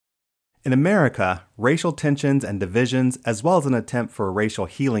In America, racial tensions and divisions, as well as an attempt for racial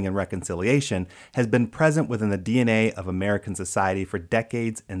healing and reconciliation, has been present within the DNA of American society for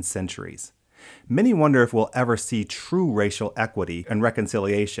decades and centuries. Many wonder if we'll ever see true racial equity and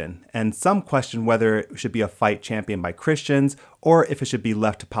reconciliation, and some question whether it should be a fight championed by Christians or if it should be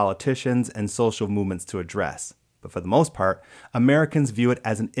left to politicians and social movements to address. But for the most part, Americans view it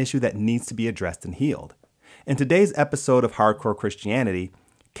as an issue that needs to be addressed and healed. In today's episode of Hardcore Christianity,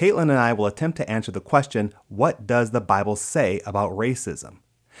 Caitlin and I will attempt to answer the question, what does the Bible say about racism?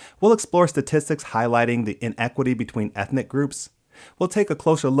 We'll explore statistics highlighting the inequity between ethnic groups. We'll take a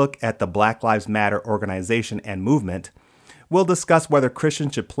closer look at the Black Lives Matter organization and movement. We'll discuss whether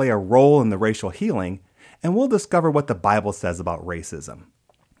Christians should play a role in the racial healing, and we'll discover what the Bible says about racism.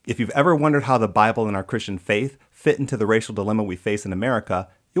 If you've ever wondered how the Bible and our Christian faith fit into the racial dilemma we face in America,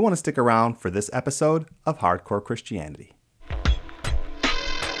 you'll want to stick around for this episode of Hardcore Christianity.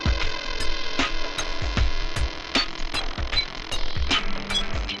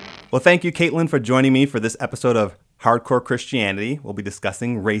 Well, thank you, Caitlin, for joining me for this episode of Hardcore Christianity. We'll be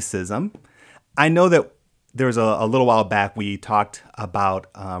discussing racism. I know that there was a little while back we talked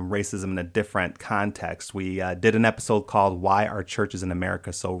about racism in a different context. We did an episode called Why Are Churches in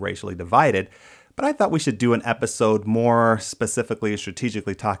America So Racially Divided? But I thought we should do an episode more specifically and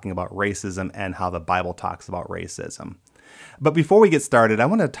strategically talking about racism and how the Bible talks about racism. But before we get started, I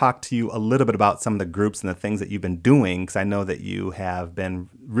want to talk to you a little bit about some of the groups and the things that you've been doing, because I know that you have been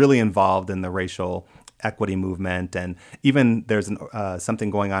really involved in the racial equity movement, and even there's something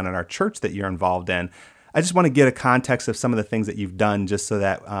going on in our church that you're involved in. I just want to get a context of some of the things that you've done just so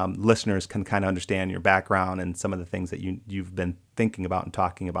that listeners can kind of understand your background and some of the things that you've been thinking about and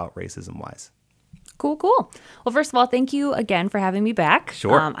talking about racism-wise. Cool. Well, first of all, thank you again for having me back.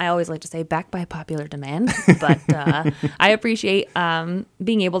 Sure. I always like to say back by popular demand, but I appreciate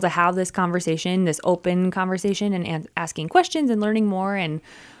being able to have this conversation, this open conversation, and asking questions and learning more. And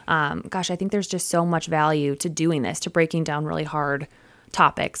I think there's just so much value to doing this, to breaking down really hard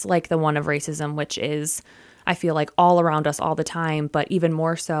topics like the one of racism, which is, I feel like, all around us all the time, but even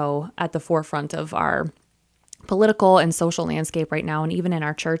more so at the forefront of our political and social landscape right now, and even in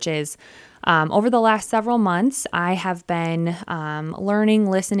our churches. Over the last several months, I have been learning,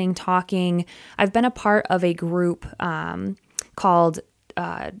 listening, talking. I've been a part of a group called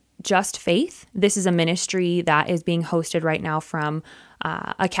Just Faith. This is a ministry that is being hosted right now from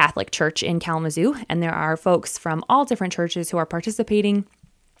a Catholic church in Kalamazoo, and there are folks from all different churches who are participating.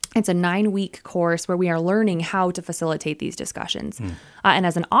 It's a 9-week course where we are learning how to facilitate these discussions. And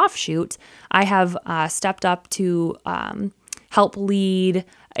as an offshoot, I have stepped up to help lead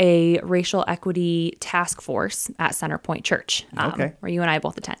a racial equity task force at Centerpoint Church, where you and I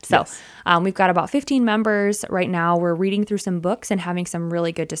both attend. So yes. We've got about 15 members right now. We're reading through some books and having some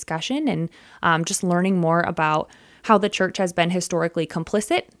really good discussion, and just learning more about how the church has been historically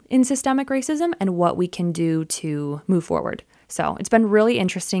complicit in systemic racism and what we can do to move forward. So it's been really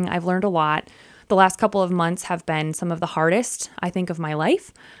interesting. I've learned a lot. The last couple of months have been some of the hardest, I think, of my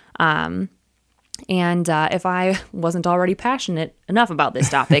life. And if I wasn't already passionate enough about this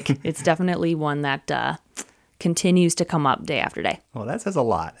topic, it's definitely one that continues to come up day after day. Well, that says a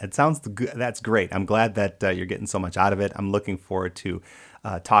lot. It sounds good. That's great. I'm glad that you're getting so much out of it. I'm looking forward to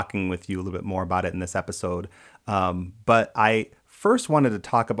talking with you a little bit more about it in this episode. But I first wanted to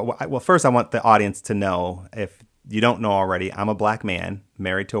talk about, first I want the audience to know, if you don't know already, I'm a Black man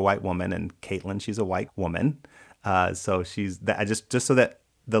married to a white woman, and Caitlin, she's a white woman. So she's just so that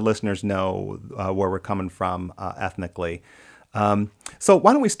the listeners know where we're coming from ethnically. So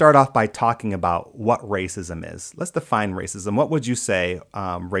why don't we start off by talking about what racism is? Let's define racism. What would you say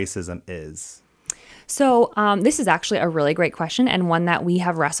racism is? So this is actually a really great question, and one that we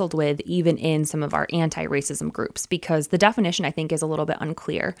have wrestled with even in some of our anti-racism groups, because the definition, I think, is a little bit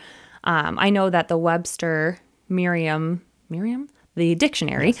unclear. I know that the Webster Merriam, the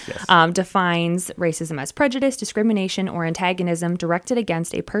dictionary, defines racism as prejudice, discrimination, or antagonism directed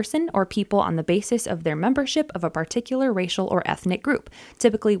against a person or people on the basis of their membership of a particular racial or ethnic group,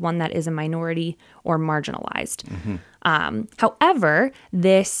 typically one that is a minority or marginalized. Mm-hmm. However,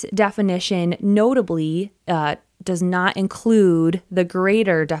 this definition notably does not include the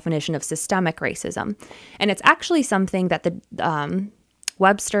greater definition of systemic racism. And it's actually something that the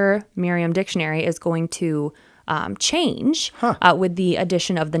Webster Merriam Dictionary is going to change with the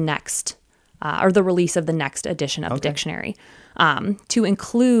addition of the next, or the release of the next edition of the dictionary, to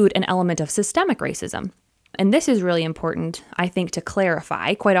include an element of systemic racism. And this is really important, I think, to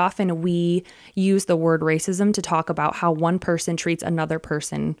clarify. Quite often we use the word racism to talk about how one person treats another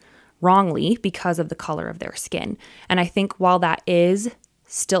person wrongly because of the color of their skin. And I think while that is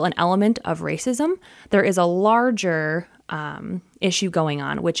still an element of racism, there is a larger issue going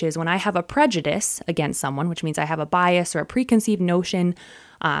on, which is when I have a prejudice against someone, which means I have a bias or a preconceived notion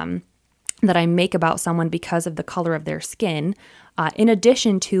that I make about someone because of the color of their skin, in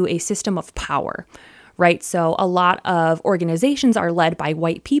addition to a system of power, right? So a lot of organizations are led by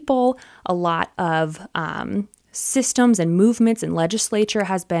white people. A lot of systems and movements and legislature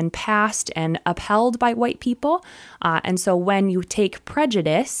has been passed and upheld by white people. And so when you take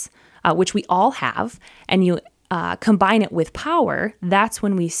prejudice, which we all have, and you combine it with power, that's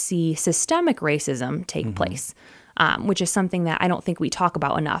when we see systemic racism take place. Which is something that I don't think we talk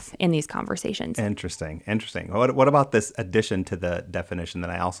about enough in these conversations. Interesting. What about this addition to the definition that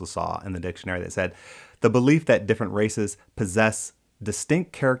I also saw in the dictionary that said, the belief that different races possess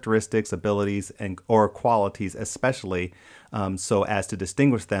distinct characteristics, abilities, or qualities, especially so as to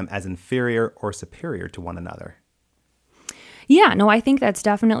distinguish them as inferior or superior to one another? Yeah, no, I think that's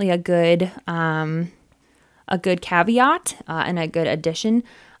definitely a good caveat and a good addition.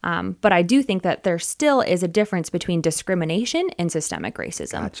 But I do think that there still is a difference between discrimination and systemic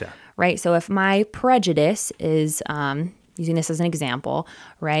racism. Gotcha. Right? So if my prejudice is, using this as an example,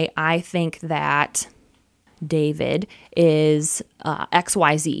 right, I think that David is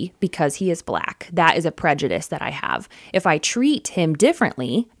XYZ because he is Black. That is a prejudice that I have. If I treat him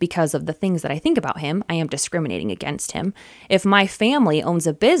differently because of the things that I think about him, I am discriminating against him. If my family owns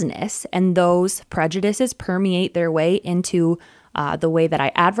a business and those prejudices permeate their way into the way that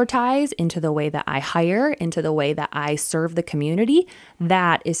I advertise, into the way that I hire, into the way that I serve the community,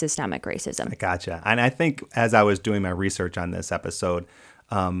 that is systemic racism. I gotcha. And I think as I was doing my research on this episode,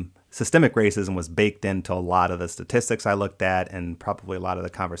 systemic racism was baked into a lot of the statistics I looked at and probably a lot of the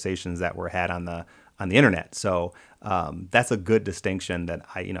conversations that were had on the internet. So that's a good distinction that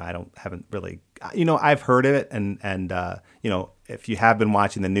haven't really, I've heard of it. And if you have been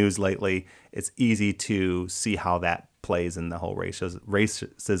watching the news lately, it's easy to see how that plays in the whole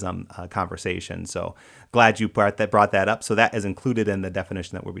racism conversation. So glad you brought that up. So that is included in the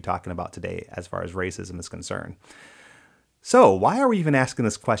definition that we'll be talking about today as far as racism is concerned. So why are we even asking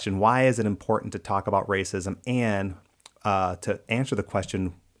this question? Why is it important to talk about racism and to answer the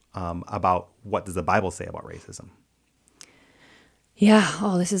question about what does the Bible say about racism? Yeah.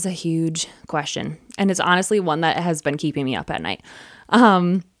 Oh, this is a huge question. And it's honestly one that has been keeping me up at night.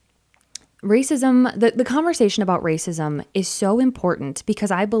 Racism, the conversation about racism is so important because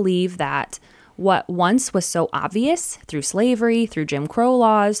I believe that what once was so obvious through slavery, through Jim Crow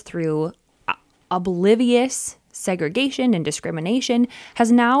laws, through oblivious segregation and discrimination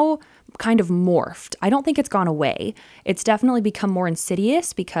has now kind of morphed. I don't think it's gone away. It's definitely become more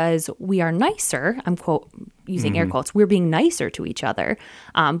insidious because we are nicer. I'm using air quotes. We're being nicer to each other.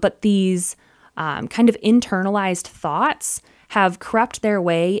 But these kind of internalized thoughts have crept their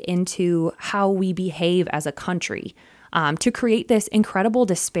way into how we behave as a country to create this incredible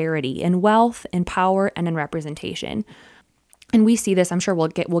disparity in wealth, in power, and in representation. And we see this, I'm sure we'll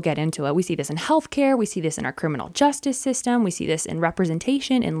get into it. We see this in healthcare. We see this in our criminal justice system. We see this in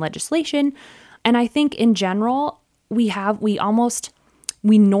representation, in legislation. And I think in general, we normalize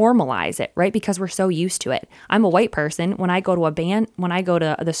it, right? Because we're so used to it. I'm a white person. When I go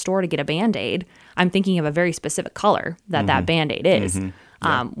to the store to get a Band-Aid, I'm thinking of a very specific color that Band-Aid is. Yeah.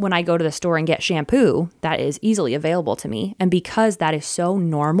 When I go to the store and get shampoo, that is easily available to me. And because that is so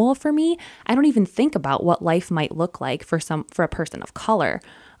normal for me, I don't even think about what life might look like for a person of color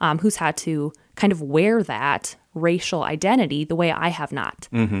who's had to kind of wear that racial identity the way I have not.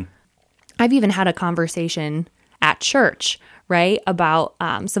 Mm-hmm. I've even had a conversation at church, right, about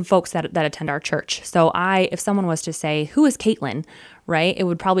some folks that attend our church. So if someone was to say, who is Caitlin, right, it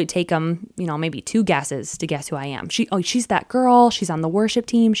would probably take them, maybe 2 guesses to guess who I am. She's that girl. She's on the worship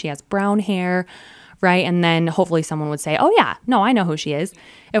team. She has brown hair, right? And then hopefully someone would say, oh yeah, no, I know who she is.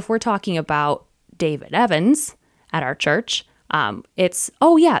 If we're talking about David Evans at our church, it's,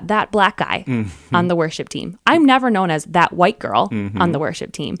 oh yeah, that Black guy on the worship team. I'm never known as that white girl on the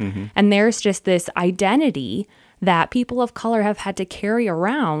worship team. Mm-hmm. And there's just this identity that people of color have had to carry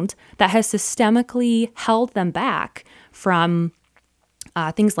around that has systemically held them back from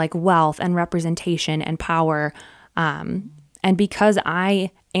things like wealth and representation and power. And because I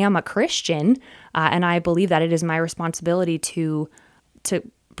am a Christian and I believe that it is my responsibility to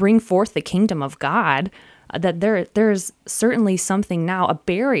bring forth the kingdom of God, that there's certainly something now, a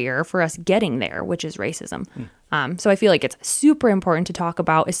barrier for us getting there, which is racism. So I feel like it's super important to talk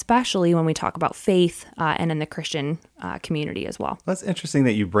about, especially when we talk about faith and in the Christian community as well. That's interesting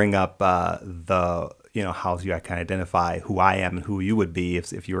that you bring up how you can identify who I am and who you would be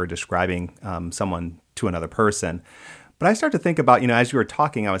if you were describing someone to another person. But I start to think about, as you were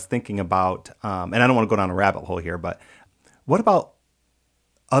talking, I was thinking about, and I don't want to go down a rabbit hole here, but what about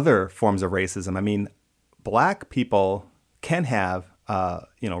other forms of racism? I mean, Black people can have,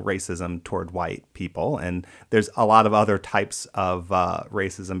 racism toward white people, and there's a lot of other types of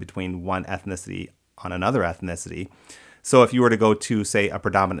racism between one ethnicity on another ethnicity. So if you were to go to, say, a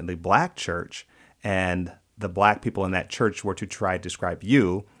predominantly Black church, and the Black people in that church were to try to describe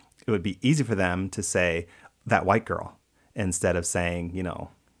you, it would be easy for them to say that white girl instead of saying,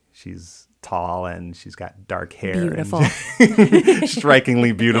 she's tall and she's got dark hair. Beautiful. And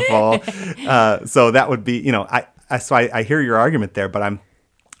strikingly beautiful. So that would be, I hear your argument there, but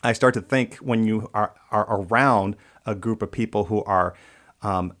I start to think when you are around a group of people who are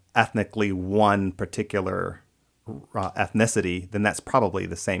ethnically one particular ethnicity, then that's probably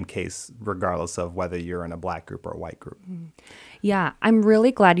the same case regardless of whether you're in a Black group or a white group. Yeah, I'm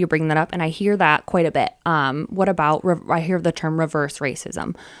really glad you bring that up, and I hear that quite a bit. What about, I hear the term reverse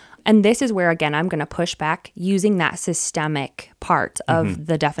racism. And this is where, again, I'm going to push back using that systemic part of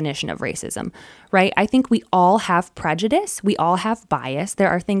the definition of racism, right? I think we all have prejudice. We all have bias. There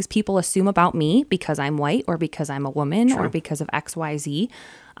are things people assume about me because I'm white or because I'm a woman True. or because of X, Y, Z.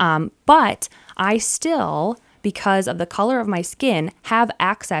 But I still, because of the color of my skin, have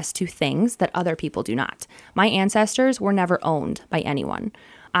access to things that other people do not. My ancestors were never owned by anyone.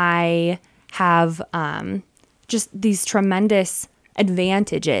 I have just these tremendous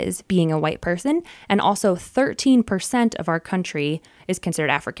advantages being a white person, and also 13% of our country is considered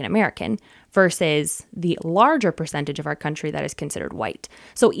African American versus the larger percentage of our country that is considered white.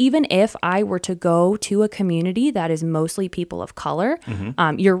 So even if I were to go to a community that is mostly people of color,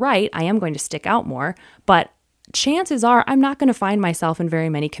 you're right, I am going to stick out more, but chances are I'm not going to find myself in very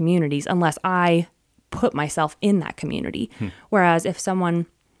many communities unless I put myself in that community. Whereas if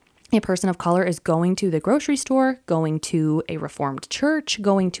a person of color is going to the grocery store, going to a Reformed church,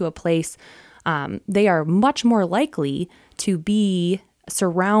 going to a place, they are much more likely to be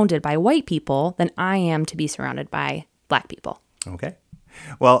surrounded by white people than I am to be surrounded by Black people. Okay.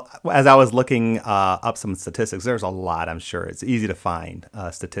 Well, as I was looking up some statistics, there's a lot, I'm sure. It's easy to find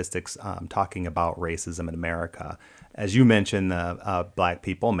statistics talking about racism in America. As you mentioned, Black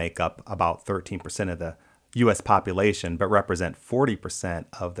people make up about 13% of the U.S. population, but represent 40%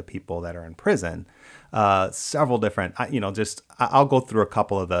 of the people that are in prison. Several different, I'll go through a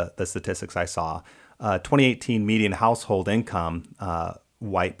couple of the statistics I saw. 2018 median household income,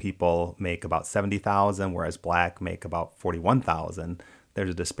 white people make about $70,000, whereas Black make about $41,000. There's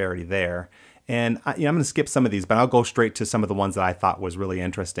a disparity there. And I'm going to skip some of these, but I'll go straight to some of the ones that I thought was really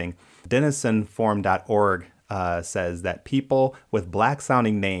interesting. DenisonForum.org says that people with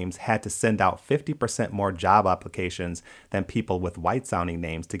Black-sounding names had to send out 50% more job applications than people with white-sounding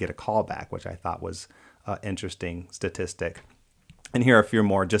names to get a call back, which I thought was an interesting statistic. And here are a few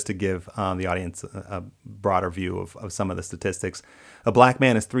more just to give the audience a broader view of some of the statistics. A Black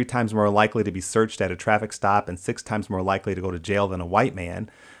man is 3 times more likely to be searched at a traffic stop and 6 times more likely to go to jail than a white man.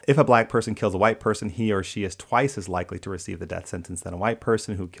 If a Black person kills a white person, he or she is twice as likely to receive the death sentence than a white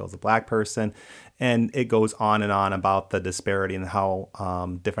person who kills a Black person. And it goes on and on about the disparity and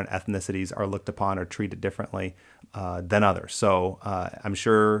how different ethnicities are looked upon or treated differently than others. So I'm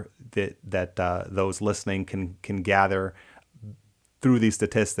sure that those listening can gather through these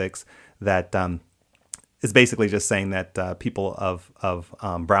statistics that is basically just saying that people of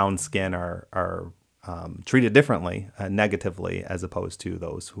brown skin are treated differently, negatively, as opposed to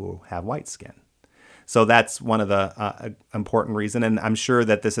those who have white skin. So that's one of the important reasons. And I'm sure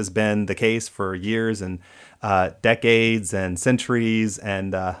that this has been the case for years and decades and centuries,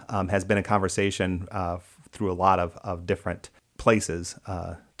 and has been a conversation through a lot of different places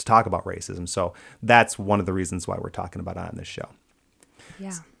to talk about racism. So that's one of the reasons why we're talking about it on this show.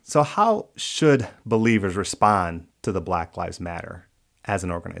 Yeah. So how should believers respond to the Black Lives Matter as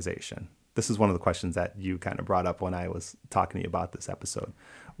an organization? This is one of the questions that you kind of brought up when I was talking to you about this episode.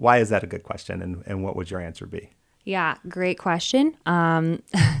 Why is that a good question, and what would your answer be? Yeah, great question.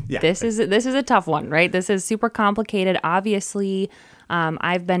 This is a tough one, right? This is super complicated. Obviously,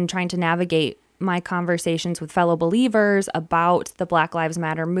 I've been trying to navigate my conversations with fellow believers about the Black Lives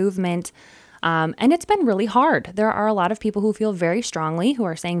Matter movement. And it's been really hard. There are a lot of people who feel very strongly, who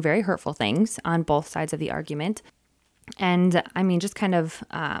are saying very hurtful things on both sides of the argument. And I mean, just kind of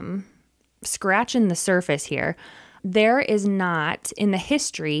scratching the surface here, there is not, in the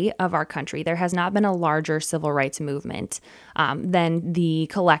history of our country, there has not been a larger civil rights movement than the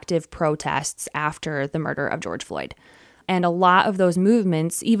collective protests after the murder of George Floyd. And a lot of those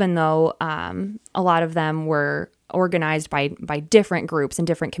movements, even though a lot of them were organized by different groups and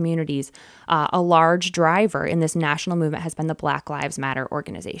different communities. A large driver in this national movement has been the Black Lives Matter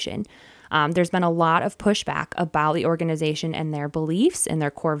organization. There's been a lot of pushback about the organization and their beliefs and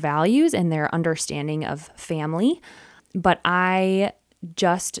their core values and their understanding of family. But I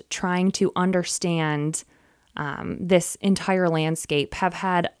just trying to understand this entire landscape have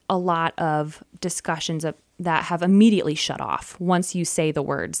had a lot of discussions that have immediately shut off once you say the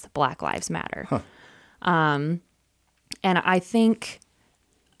words Black Lives Matter. Huh. And I think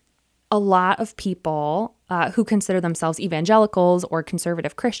a lot of people who consider themselves evangelicals or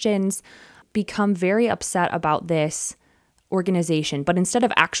conservative Christians become very upset about this organization. But instead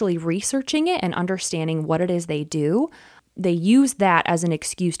of actually researching it and understanding what it is they do, they use that as an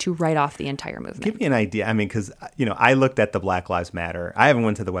excuse to write off the entire movement. Give me an idea. I mean, because, I looked at the Black Lives Matter. I haven't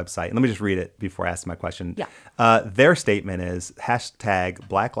went to the website. Let me just read it before I ask my question. Yeah. Their statement is, hashtag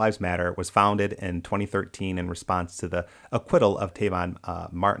Black Lives Matter was founded in 2013 in response to the acquittal of Trayvon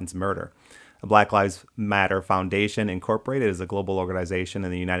Martin's murder. The Black Lives Matter Foundation Incorporated is a global organization in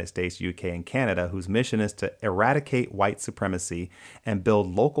the United States, UK, and Canada whose mission is to eradicate white supremacy and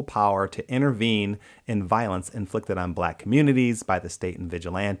build local power to intervene in violence inflicted on Black communities by the state and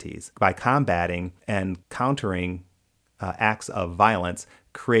vigilantes, by combating and countering acts of violence,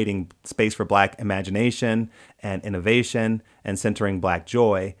 creating space for Black imagination and innovation, and centering Black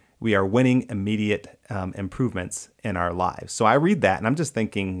joy. We are winning immediate improvements in our lives. So I read that and I'm just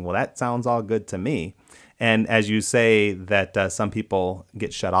thinking, well, that sounds all good to me. And as you say that some people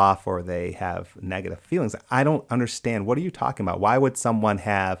get shut off or they have negative feelings, I don't understand. What are you talking about? Why would someone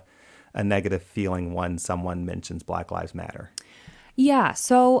have a negative feeling when someone mentions Black Lives Matter? Yeah,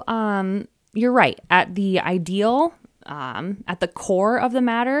 so you're right. At the ideal, at the core of the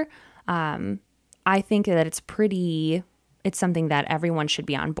matter, I think that it's something that everyone should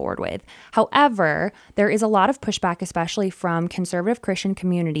be on board with. However, there is a lot of pushback, especially from conservative Christian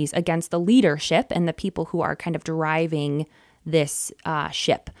communities, against the leadership and the people who are kind of driving this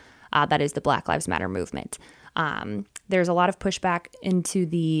ship that is the Black Lives Matter movement. There's a lot of pushback into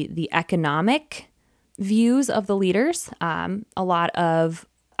the economic views of the leaders. I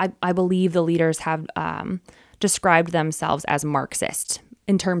believe the leaders have described themselves as Marxist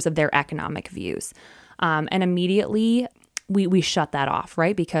in terms of their economic views. And immediately we shut that off,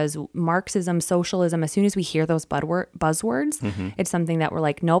 right? Because Marxism, socialism, as soon as we hear those buzzwords, it's something that we're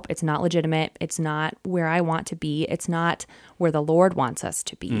like, nope, it's not legitimate. It's not where I want to be. It's not where the Lord wants us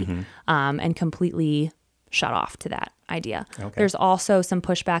to be, and completely shut off to that idea. Okay. There's also some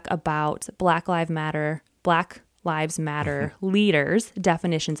pushback about Black Lives Matter leaders'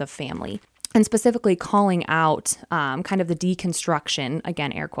 definitions of family. And specifically calling out kind of the deconstruction,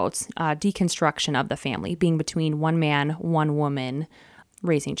 again, air quotes, deconstruction of the family, being between one man, one woman,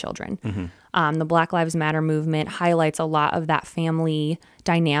 raising children. The Black Lives Matter movement highlights a lot of that family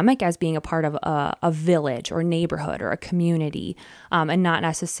dynamic as being a part of a village or neighborhood or a community, and not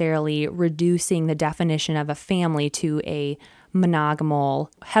necessarily reducing the definition of a family to a monogamous,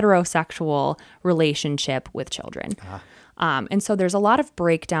 heterosexual relationship with children. And so there's a lot of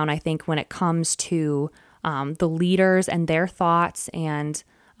breakdown, I think, when it comes to the leaders and their thoughts and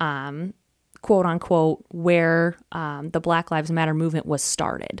quote unquote where the Black Lives Matter movement was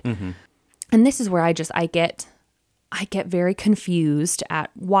started. And this is where I get very confused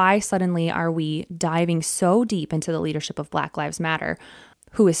at why suddenly are we diving so deep into the leadership of Black Lives Matter,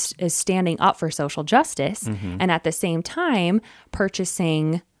 who is standing up for social justice, and at the same time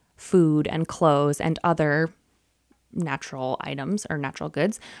purchasing food and clothes and other natural items or natural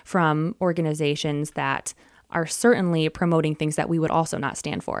goods from organizations that are certainly promoting things that we would also not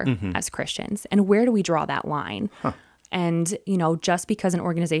stand for as Christians. And where do we draw that line? And, just because an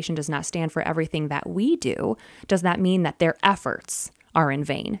organization does not stand for everything that we do, does that mean that their efforts are in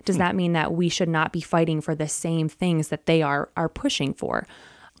vain? Does that mean that we should not be fighting for the same things that they are pushing for?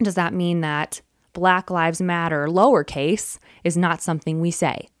 Does that mean that Black Lives Matter, lowercase, is not something we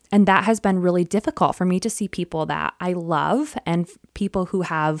say? And that has been really difficult for me to see people that I love and people who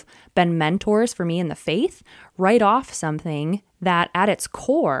have been mentors for me in the faith write off something that at its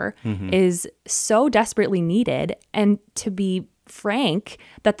core is so desperately needed. And to be frank,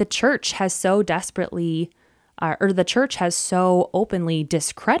 that the church has so desperately, or the church has so openly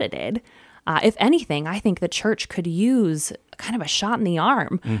discredited. If anything, I think the church could use kind of a shot in the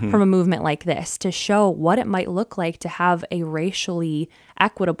arm from a movement like this to show what it might look like to have a racially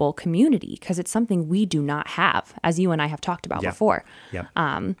equitable community, because it's something we do not have, as you and I have talked about before.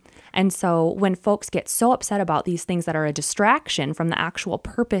 And so when folks get so upset about these things that are a distraction from the actual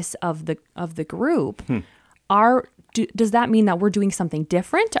purpose of the group, does that mean that we're doing something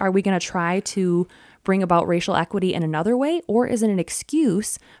different? Are we going to try to bring about racial equity in another way, or is it an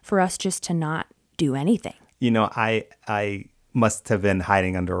excuse for us just to not do anything? I must have been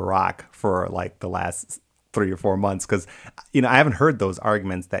hiding under a rock for like the last 3 or 4 months because, I haven't heard those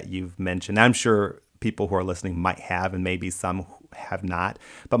arguments that you've mentioned. I'm sure people who are listening might have, and maybe some have not.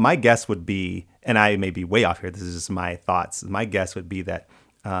 But my guess would be, and I may be way off here, this is just my thoughts. My guess would be that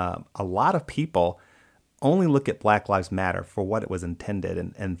a lot of people only look at Black Lives Matter for what it was intended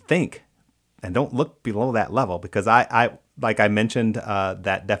and think, and don't look below that level, because I like I mentioned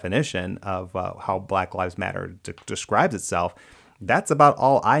that definition of how Black Lives Matter describes itself. That's about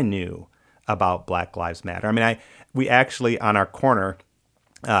all I knew about Black Lives Matter. I mean, we actually on our corner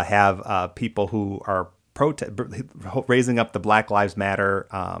have people who are raising up the Black Lives Matter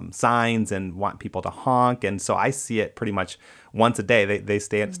signs and want people to honk, and so I see it pretty much once a day. They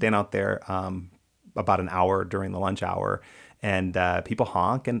stand out there about an hour during the lunch hour, and people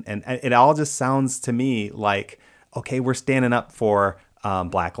honk, and it all just sounds to me like, okay, we're standing up for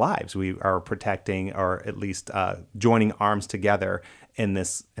Black lives. We are protecting, or at least joining arms together in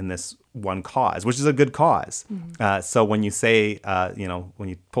this one cause, which is a good cause. Mm-hmm. So when you say, when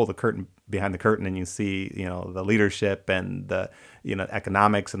you pull the curtain behind the curtain and you see, the leadership and the,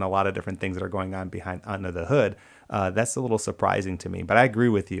 economics and a lot of different things that are going on under the hood, that's a little surprising to me. But I agree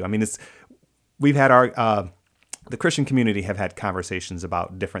with you. I mean, we've had the Christian community have had conversations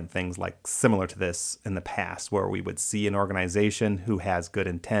about different things like similar to this in the past, where we would see an organization who has good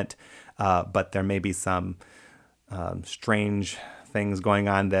intent, but there may be some strange things going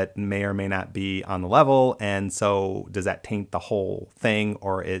on that may or may not be on the level. And so does that taint the whole thing,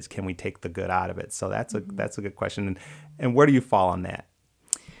 or can we take the good out of it? So that's a good question. And where do you fall on that?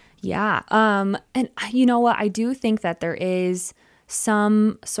 Yeah. And you know what? I do think that there is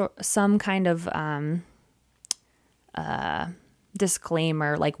some kind of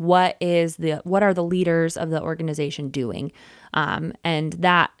disclaimer, like what are the leaders of the organization doing? And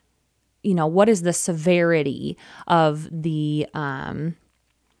that, what is the severity of the, I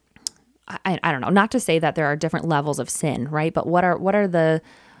don't know, not to say that there are different levels of sin, right? But what are the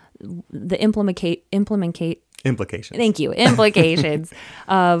implications? Thank you. Implications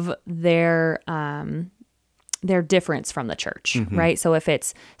of their difference from the church, mm-hmm. right? So if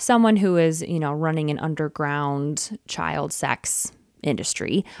it's someone who is, running an underground child sex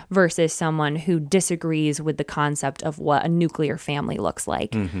industry versus someone who disagrees with the concept of what a nuclear family looks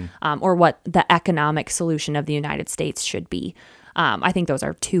like, mm-hmm. Or what the economic solution of the United States should be. I think those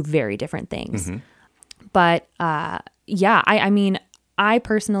are two very different things. Mm-hmm. But I mean, I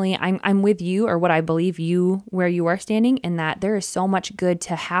personally, I'm with you, or what I believe where you are standing, in that there is so much good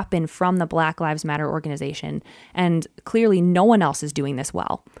to happen from the Black Lives Matter organization. And clearly no one else is doing this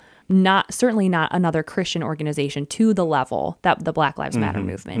well. Certainly not another Christian organization to the level that the Black Lives Matter mm-hmm.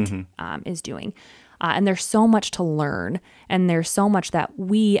 movement mm-hmm. Is doing. And there's so much to learn, and there's so much that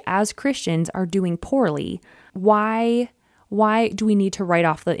we as Christians are doing poorly. Why do we need to write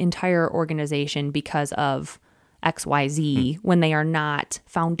off the entire organization because of XYZ when they are not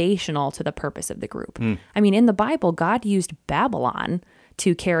foundational to the purpose of the group? I mean, in the Bible, God used Babylon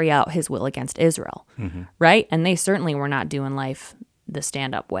to carry out his will against Israel, mm-hmm. right? And they certainly were not doing life the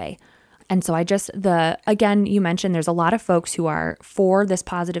stand-up way. And so again, you mentioned there's a lot of folks who are for this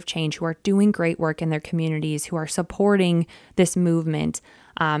positive change, who are doing great work in their communities, who are supporting this movement.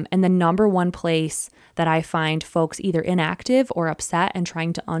 And the number one place that I find folks either inactive or upset and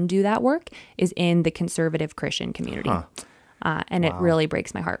trying to undo that work is in the conservative Christian community. Huh. And wow. It really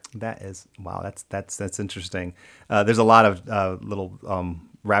breaks my heart. That's interesting. There's a lot of little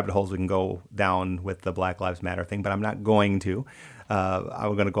rabbit holes we can go down with the Black Lives Matter thing, but I'm not going to.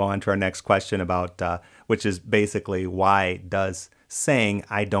 I'm going to go on to our next question about, which is basically, why does saying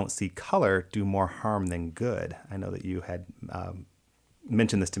 "I don't see color" do more harm than good? I know that you had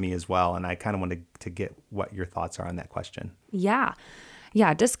mentioned this to me as well, and I kind of wanted to get what your thoughts are on that question. Yeah.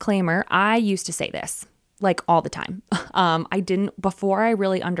 Disclaimer. I used to say this like all the time. Before I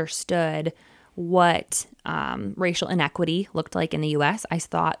really understood what racial inequity looked like in the U.S., I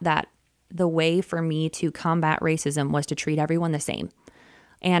thought that the way for me to combat racism was to treat everyone the same.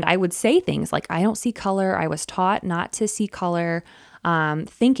 And I would say things like, I don't see color. I was taught not to see color,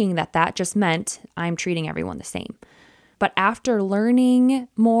 thinking that just meant I'm treating everyone the same. But after learning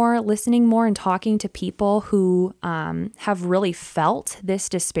more, listening more, and talking to people who have really felt this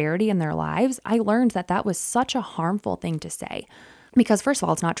disparity in their lives, I learned that was such a harmful thing to say. Because first of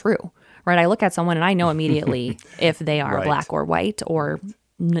all, it's not true, right? I look at someone and I know immediately if they are right. Black or white, or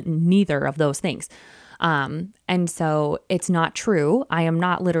neither of those things. And so it's not true. I am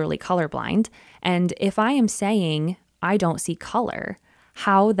not literally colorblind. And if I am saying I don't see color,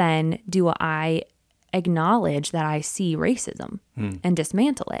 how then do I acknowledge that I see racism and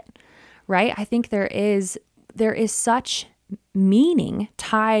dismantle it, right? I think there is such meaning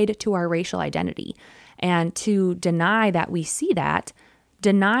tied to our racial identity, and to deny that we see that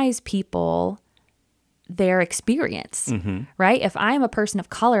denies people their experience, right? If I am a person of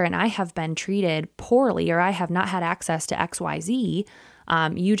color and I have been treated poorly, or I have not had access to XYZ,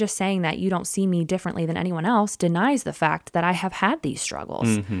 you just saying that you don't see me differently than anyone else denies the fact that I have had these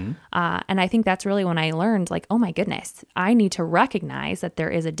struggles. And I think that's really when I learned, like, oh my goodness, I need to recognize that there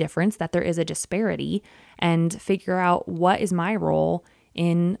is a difference, that there is a disparity, and figure out what is my role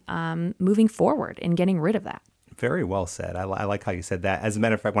in moving forward and getting rid of that. Very well said. I like how you said that. As a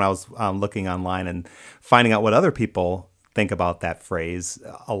matter of fact, when I was looking online and finding out what other people think about that phrase,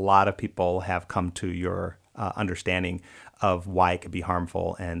 a lot of people have come to your understanding of why it could be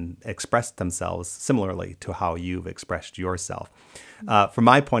harmful and expressed themselves similarly to how you've expressed yourself. From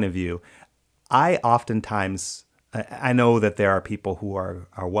my point of view, I oftentimes, I know that there are people who are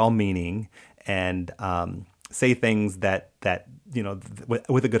well-meaning and say things that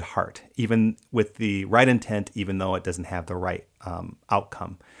with a good heart, even with the right intent, even though it doesn't have the right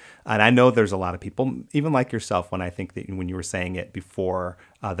outcome. And I know there's a lot of people, even like yourself, when I think that when you were saying it before,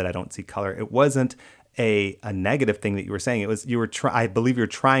 that I don't see color, it wasn't a negative thing that you were saying. It was I believe you're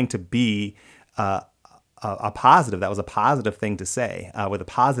trying to be a positive. That was a positive thing to say with a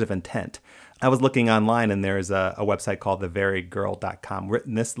positive intent. I was looking online, and there's a website called theverygirl.com.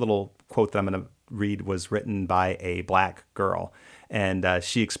 This little quote that I'm going to read was written by a black girl, and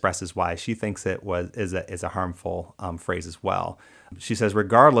she expresses why she thinks it is a harmful phrase as well. She says,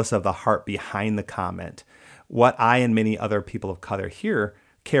 regardless of the heart behind the comment, what I and many other people of color hear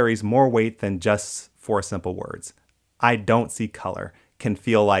carries more weight than just 4 simple words. I don't see color can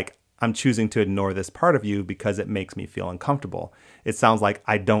feel like I'm choosing to ignore this part of you because it makes me feel uncomfortable. It sounds like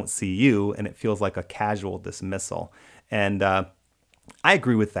I don't see you, and it feels like a casual dismissal. And I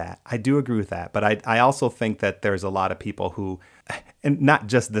agree with that. I do agree with that. But I also think that there's a lot of people who, and not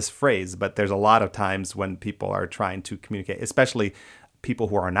just this phrase, but there's a lot of times when people are trying to communicate, especially people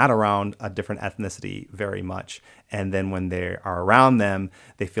who are not around a different ethnicity very much. And then when they are around them,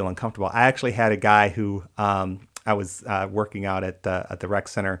 they feel uncomfortable. I actually had a guy who I was working out at the rec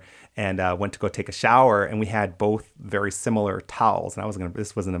center and went to go take a shower, and we had both very similar towels. And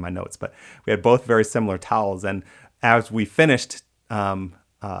this wasn't in my notes, but we had both very similar towels. And as we finished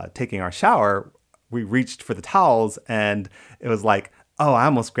taking our shower, we reached for the towels, and it was like, oh, I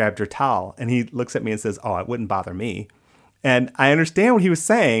almost grabbed your towel. And he looks at me and says, oh, it wouldn't bother me. And I understand what he was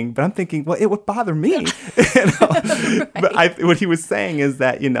saying, but I'm thinking, well, it would bother me. Right. But what he was saying is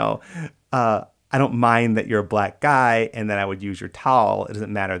that, I don't mind that you're a black guy and that I would use your towel. It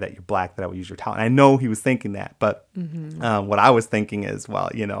doesn't matter that you're black, that I would use your towel. And I know he was thinking that, but what I was thinking is,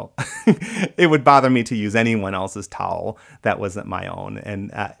 well, it would bother me to use anyone else's towel that wasn't my own.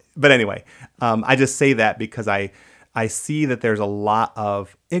 And but anyway, I just say that because I see that there's a lot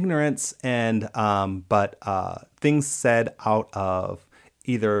of ignorance and but things said out of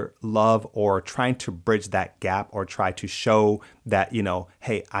either love or trying to bridge that gap or try to show that,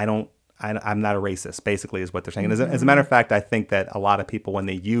 hey, I'm not a racist, basically, is what they're saying. And as a matter of fact, I think that a lot of people, when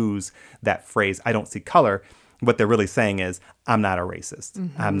they use that phrase, I don't see color, what they're really saying is, I'm not a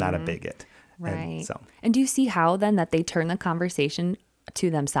racist. I'm not a bigot. Right. And do you see how then that they turn the conversation to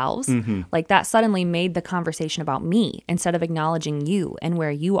themselves? Like that suddenly made the conversation about me instead of acknowledging you and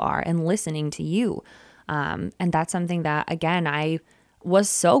where you are and listening to you. And that's something that, again, I was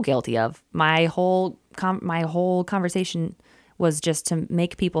so guilty of. My whole conversation was just to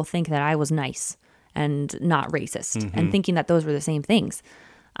make people think that I was nice and not racist and thinking that those were the same things.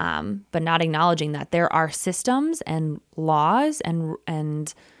 But not acknowledging that there are systems and laws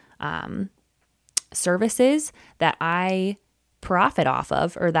and services that I profit off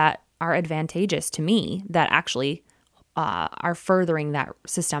of or that are advantageous to me that actually are furthering that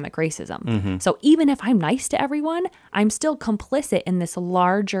systemic racism. So even if I'm nice to everyone, I'm still complicit in this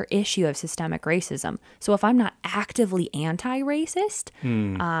larger issue of systemic racism. So if I'm not actively anti-racist,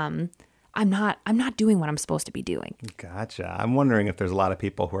 I'm not doing what I'm supposed to be doing. Gotcha. I'm wondering if there's a lot of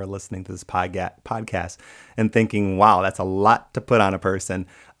people who are listening to this podcast and thinking, wow, that's a lot to put on a person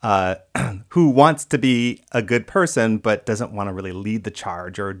who wants to be a good person but doesn't want to really lead the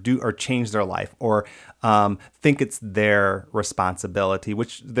charge or change their life or think it's their responsibility,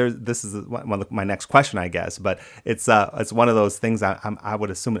 which this is one of my next question, I guess. But it's one of those things I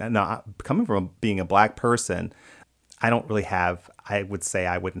would assume. Now, coming from being a black person, I would say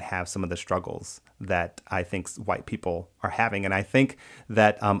I wouldn't have some of the struggles that I think white people are having. And I think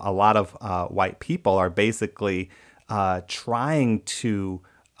that a lot of white people are basically trying to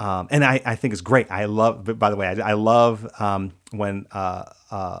and I think it's great. I love, by the way, I love when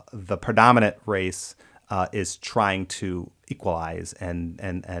the predominant race is trying to equalize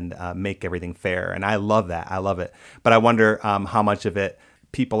and make everything fair. And I love that. I love it. But I wonder how much of it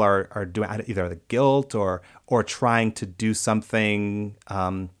people are doing either the guilt or trying to do something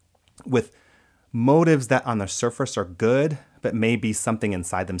with motives that on the surface are good, but maybe something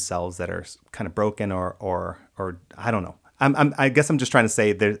inside themselves that are kind of broken or I don't know. I guess I'm just trying to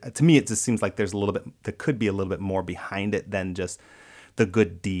say there. To me, it just seems like there could be a little bit more behind it than just the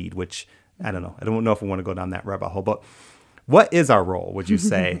good deed, which I don't know. I don't know if we want to go down that rabbit hole, but what is our role, would you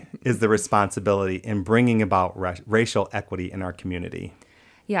say, is the responsibility in bringing about racial equity in our community?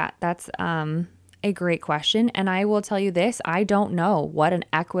 Yeah, that's a great question. And I will tell you this, I don't know what an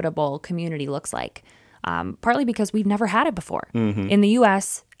equitable community looks like, partly because we've never had it before. In the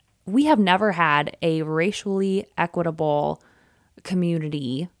U.S., we have never had a racially equitable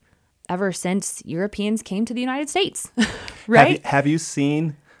community ever since Europeans came to the United States, right? Have you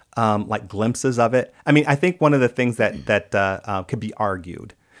seen like glimpses of it? I mean, I think one of the things that could be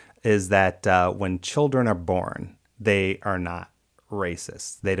argued is that when children are born, they are not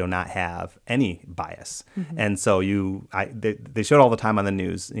racist. They do not have any bias. And so they showed all the time on the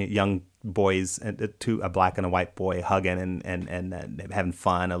news, young boys, a black and a white boy hugging and having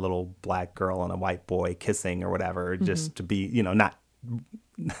fun, a little black girl and a white boy kissing or whatever, just to be,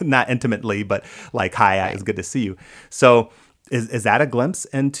 not intimately, but like, hi, Right. it's good to see you. So is that a glimpse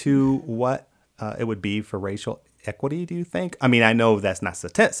into what it would be for racial equity, do you think? I mean, I know that's not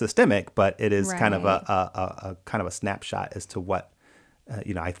systemic, but it is kind of a kind of a snapshot as to what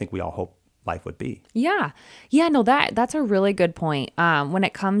I think we all hope life would be. Yeah. No, that's a really good point. When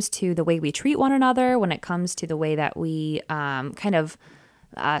it comes to the way we treat one another, when it comes to the way that we kind of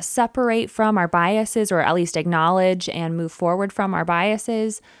separate from our biases, or at least acknowledge and move forward from our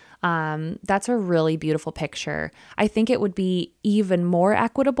biases, that's a really beautiful picture. I think it would be even more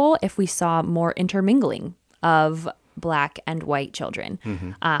equitable if we saw more intermingling of Black and white children.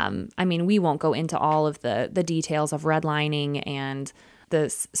 I mean, we won't go into all of the details of redlining and the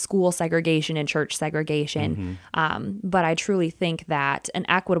school segregation and church segregation. But I truly think that an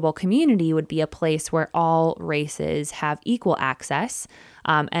equitable community would be a place where all races have equal access,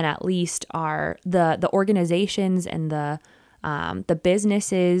 and at least the organizations and the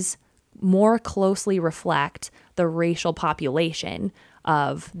businesses more closely reflect the racial population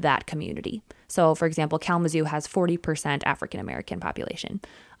of that community. So, for example, Kalamazoo has 40% African-American population,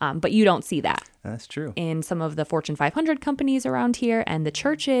 but you don't see that. That's true. In some of the Fortune 500 companies around here, and the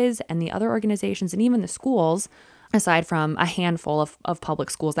churches and the other organizations, and even the schools, aside from a handful of public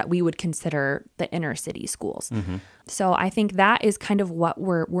schools that we would consider the inner city schools. So I think that is kind of what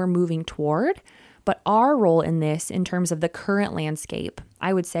we're moving toward. But our role in this, in terms of the current landscape,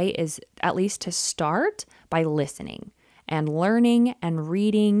 I would say is at least to start by listening and learning and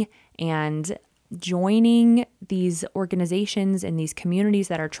reading and joining these organizations and these communities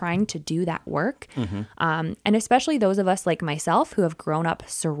that are trying to do that work. And especially those of us like myself who have grown up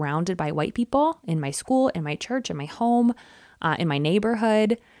surrounded by white people in my school, in my church, in my home, in my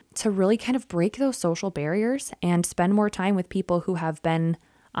neighborhood, to really kind of break those social barriers and spend more time with people who have been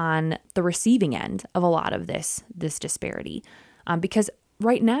on the receiving end of a lot of this disparity. Because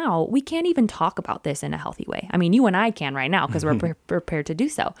right now, we can't even talk about this in a healthy way. I mean, you and I can right now because we're prepared to do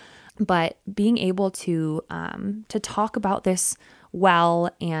so. But being able to talk about this well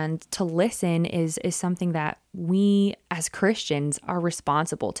and to listen is something that we as Christians are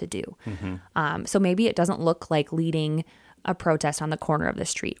responsible to do. So maybe it doesn't look like leading a protest on the corner of the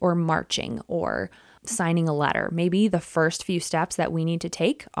street or marching or signing a letter. Maybe the first few steps that we need to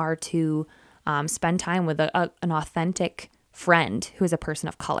take are to spend time with an authentic friend who is a person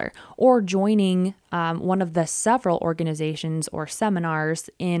of color, or joining one of the several organizations or seminars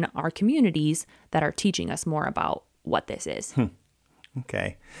in our communities that are teaching us more about what this is.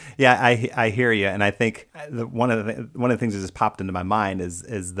 Okay. Yeah, I hear you. And I think one of the things that just popped into my mind is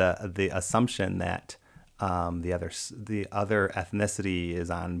the assumption that the other ethnicity is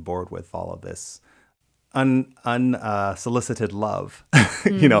on board with all of this unsolicited love.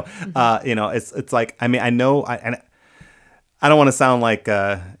 It's like, I mean, I know, I don't want to sound like,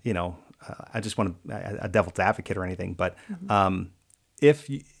 I just want a devil's advocate or anything, but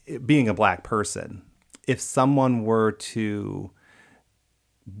being a Black person, if someone were to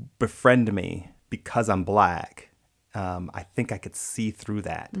befriend me because I'm Black, I think I could see through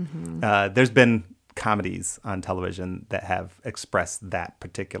that. There's been comedies on television that have expressed that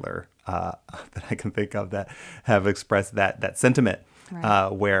particular, that I can think of, that have expressed that sentiment. Right.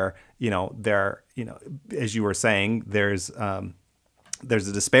 Where, there, as you were saying, there's there's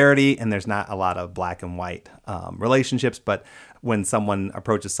a disparity and there's not a lot of black and white relationships. But when someone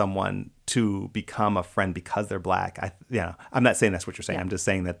approaches someone to become a friend because they're black, I'm not saying that's what you're saying. Yeah. I'm just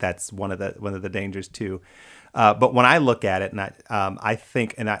saying that that's one of the dangers too. But when I look at it, and I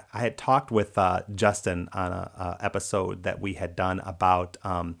think, and I had talked with Justin on a episode that we had done about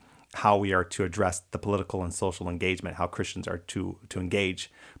how we are to address the political and social engagement, how Christians are to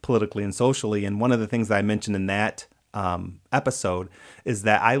engage politically and socially. And one of the things that I mentioned in that episode is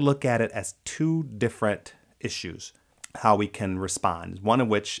that I look at it as two different issues, how we can respond. One of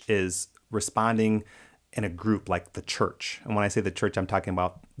which is responding in a group like the church. And when I say the church, I'm talking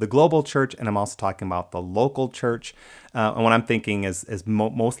about the global church, and I'm also talking about the local church. And what I'm thinking is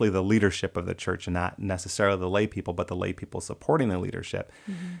mostly the leadership of the church, and not necessarily the lay people, but the lay people supporting the leadership.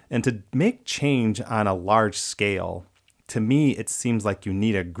 Mm-hmm. And to make change on a large scale, to me, it seems like you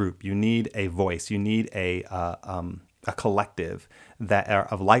need a group, you need a voice, you need a collective that are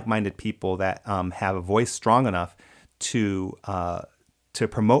of like-minded people that have a voice strong enough to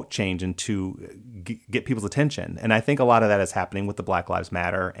promote change and to get people's attention. And I think a lot of that is happening with the Black Lives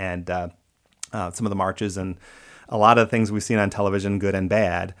Matter and some of the marches and a lot of the things we've seen on television, good and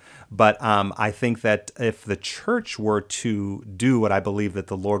bad. But I think that if the church were to do what I believe that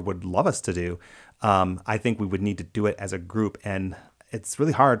the Lord would love us to do, I think we would need to do it as a group. And it's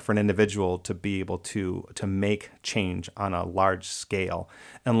really hard for an individual to be able to make change on a large scale,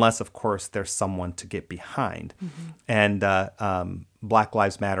 unless, of course, there's someone to get behind. Mm-hmm. And Black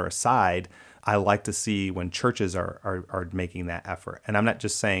Lives Matter aside, I like to see when churches are making that effort. And I'm not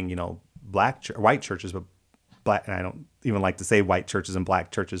just saying, white churches, but black, and I don't even like to say white churches and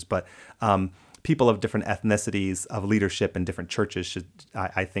black churches, but people of different ethnicities of leadership in different churches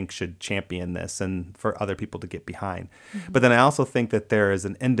I think should champion this, and for other people to get behind. Mm-hmm. But then I also think that there is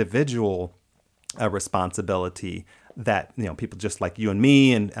an individual responsibility that people just like you and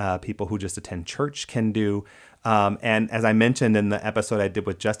me and people who just attend church can do. And as I mentioned in the episode I did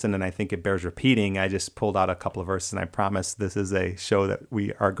with Justin, and I think it bears repeating, I just pulled out a couple of verses, and I promise this is a show that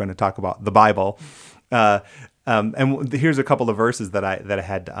we are going to talk about the Bible. And here's a couple of verses that I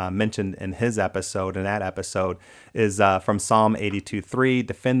had mentioned in his episode. And that episode is from Psalm 82:3,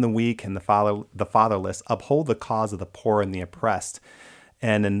 defend the weak and the fatherless, uphold the cause of the poor and the oppressed.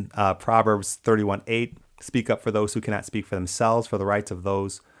 And in Proverbs 31:8, speak up for those who cannot speak for themselves, for the rights of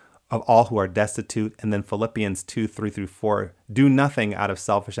those of all who are destitute. And then Philippians 2:3-4, do nothing out of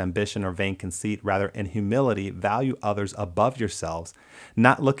selfish ambition or vain conceit. Rather, in humility, value others above yourselves,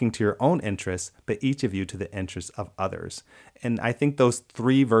 not looking to your own interests, but each of you to the interests of others. And I think those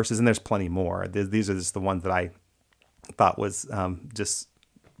three verses, and there's plenty more, these are just the ones that I thought was just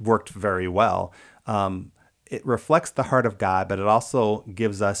worked very well. It reflects the heart of God, but it also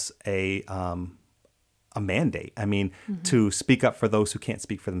gives us a mandate. I mean, mm-hmm. to speak up for those who can't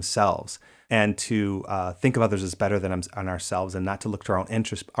speak for themselves, and to think of others as better than ourselves, and not to look to our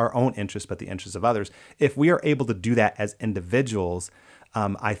own interest, but the interests of others. If we are able to do that as individuals,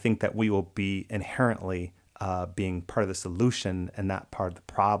 I think that we will be inherently being part of the solution and not part of the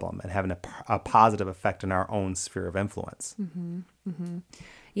problem, and having a positive effect in our own sphere of influence. Mm-hmm. Mm-hmm.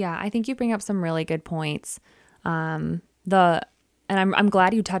 Yeah, I think you bring up some really good points. And I'm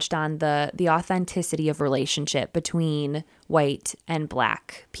glad you touched on the authenticity of relationship between white and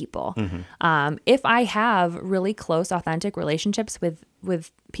black people. Mm-hmm. If I have really close, authentic relationships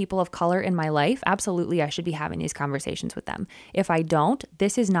with people of color in my life, absolutely I should be having these conversations with them. If I don't,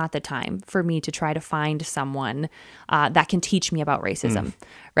 this is not the time for me to try to find someone that can teach me about racism,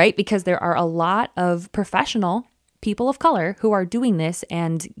 right? Because there are a lot of professional people of color who are doing this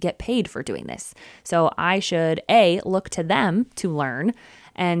and get paid for doing this. So I should A, look to them to learn,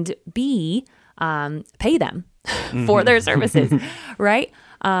 and B, pay them for their services, right?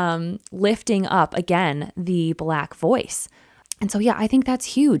 Lifting up, again, the black voice. And so, yeah, I think that's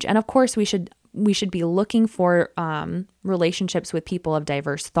huge. And of course, we should be looking for relationships with people of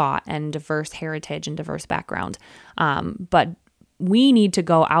diverse thought and diverse heritage and diverse background. But we need to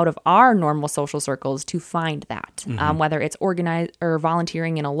go out of our normal social circles to find that, whether it's organized or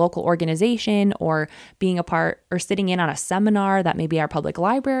volunteering in a local organization, or being a part or sitting in on a seminar that maybe our public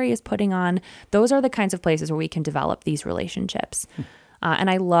library is putting on. Those are the kinds of places where we can develop these relationships. And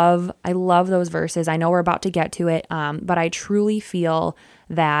I love those verses. I know we're about to get to it, but I truly feel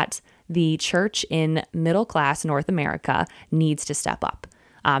that the church in middle class North America needs to step up,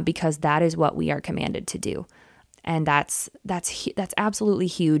 because that is what we are commanded to do. And that's absolutely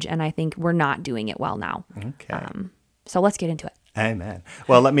huge. And I think we're not doing it well now. Okay. So let's get into it. Amen.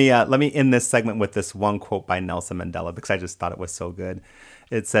 Well, let me end this segment with this one quote by Nelson Mandela, because I just thought it was so good.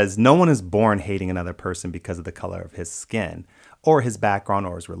 It says, no one is born hating another person because of the color of his skin or his background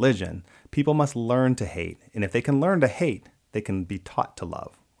or his religion. People must learn to hate. And if they can learn to hate, they can be taught to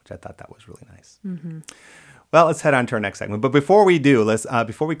love, which I thought that was really nice. Mm-hmm. Well, let's head on to our next segment. But before we do,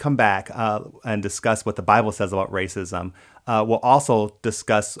 before we come back and discuss what the Bible says about racism, we'll also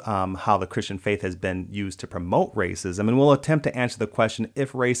discuss how the Christian faith has been used to promote racism. And we'll attempt to answer the question,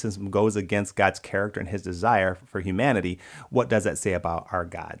 if racism goes against God's character and his desire for humanity, what does that say about our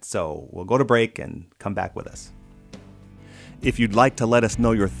God? So we'll go to break and come back with us. If you'd like to let us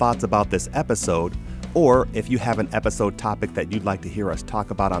know your thoughts about this episode, or if you have an episode topic that you'd like to hear us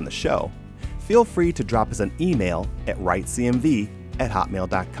talk about on the show, feel free to drop us an email at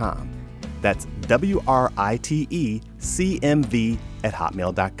writecmv@hotmail.com. That's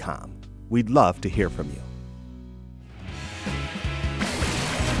WRITECMV@hotmail.com. We'd love to hear from you.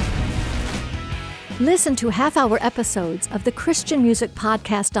 Listen to half-hour episodes of the Christian Music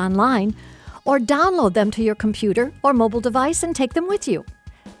Podcast online, or download them to your computer or mobile device and take them with you.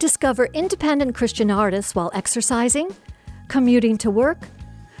 Discover independent Christian artists while exercising, commuting to work,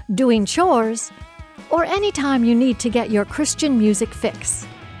 doing chores, or anytime you need to get your Christian music fix.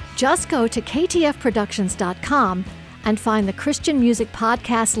 Just go to ktfproductions.com and find the Christian Music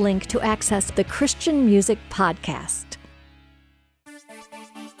Podcast link to access the Christian Music Podcast.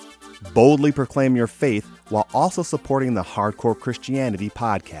 Boldly proclaim your faith while also supporting the Hardcore Christianity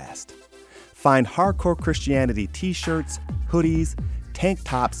podcast. Find Hardcore Christianity t-shirts, hoodies, tank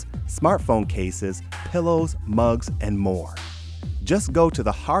tops, smartphone cases, pillows, mugs, and more. Just go to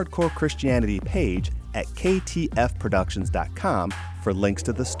the Hardcore Christianity page at ktfproductions.com for links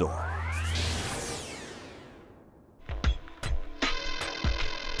to the store.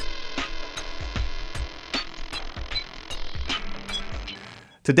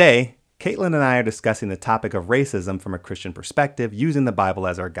 Today, Caitlin and I are discussing the topic of racism from a Christian perspective, using the Bible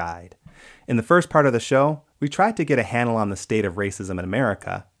as our guide. In the first part of the show, we tried to get a handle on the state of racism in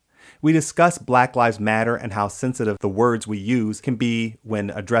America. We discussed Black Lives Matter and how sensitive the words we use can be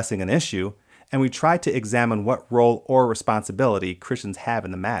when addressing an issue, and we tried to examine what role or responsibility Christians have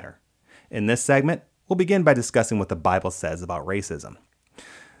in the matter. In this segment, we'll begin by discussing what the Bible says about racism.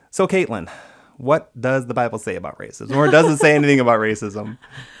 So, Caitlin, what does the Bible say about racism? Or does it say anything about racism?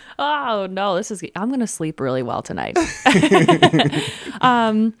 Oh, no, I'm going to sleep really well tonight.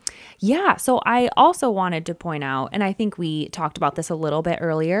 So I also wanted to point out, and I think we talked about this a little bit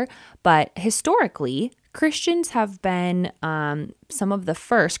earlier, but historically, Christians have been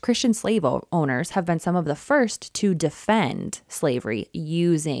Christian slave owners have been some of the first to defend slavery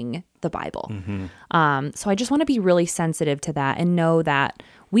using the Bible. Mm-hmm. So I just want to be really sensitive to that and know that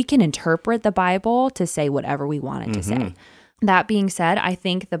we can interpret the Bible to say whatever we want it to say. That being said, I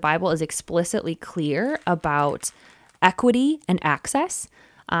think the Bible is explicitly clear about equity and access.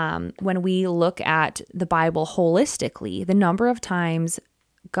 When we look at the Bible holistically, the number of times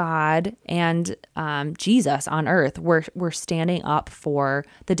God and Jesus on earth were standing up for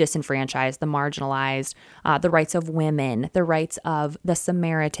the disenfranchised, the marginalized, the rights of women, the rights of the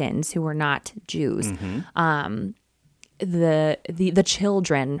Samaritans who were not Jews. Mm-hmm. The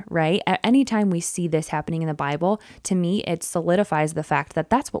children, right? At any time we see this happening in the Bible, to me, it solidifies the fact that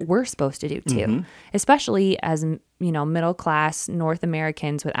that's what we're supposed to do too, especially as, middle class North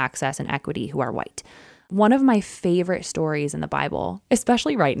Americans with access and equity who are white. One of my favorite stories in the Bible,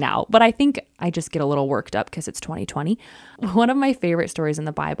 especially right now, but I think I just get a little worked up because it's 2020. One of my favorite stories in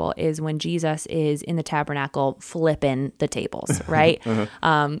the Bible is when Jesus is in the tabernacle flipping the tables, right?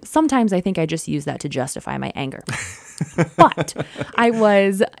 Sometimes I think I just use that to justify my anger. But I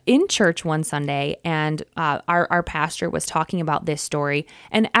was in church one Sunday and our pastor was talking about this story.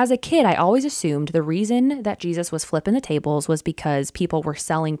 And as a kid, I always assumed the reason that Jesus was flipping the tables was because people were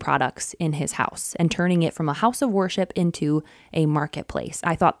selling products in his house and turning it from a house of worship into a marketplace.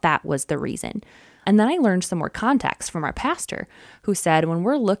 I thought that was the reason. And then I learned some more context from our pastor who said when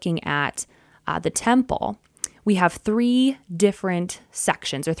we're looking at the temple, we have three different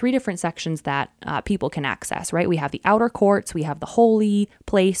sections that people can access, right? We have the outer courts, we have the holy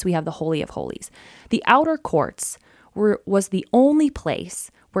place, we have the Holy of Holies. The outer courts was the only place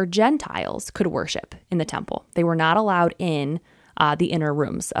where Gentiles could worship in the temple. They were not allowed in the inner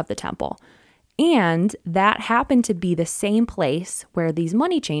rooms of the temple. And that happened to be the same place where these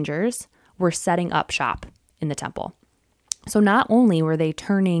money changers were setting up shop in the temple. So not only were they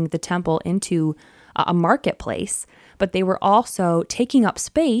turning the temple into a marketplace, but they were also taking up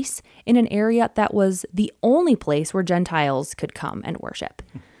space in an area that was the only place where Gentiles could come and worship.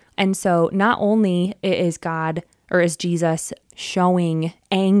 And so not only is God or is Jesus showing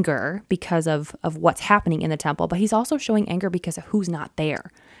anger because of what's happening in the temple, but he's also showing anger because of who's not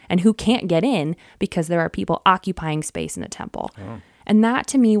there and who can't get in because there are people occupying space in the temple. Oh. And that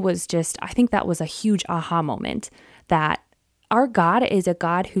to me was just, I think that was a huge aha moment, that our God is a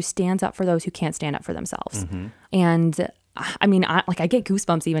God who stands up for those who can't stand up for themselves. Mm-hmm. And I mean, I get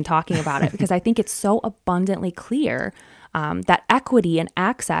goosebumps even talking about it because I think it's so abundantly clear that equity and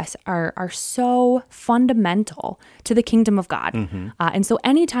access are so fundamental to the kingdom of God. Mm-hmm. And so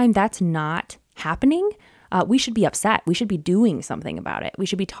anytime that's not happening, we should be upset. We should be doing something about it. We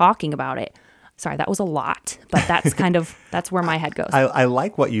should be talking about it. Sorry, that was a lot, but that's that's where my head goes. I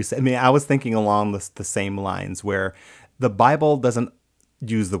like what you said. I mean, I was thinking along the same lines where the Bible doesn't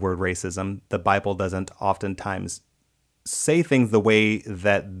use the word racism. The Bible doesn't oftentimes say things the way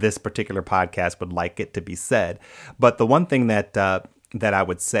that this particular podcast would like it to be said. But the one thing that I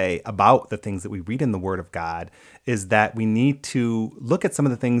would say about the things that we read in the Word of God is that we need to look at some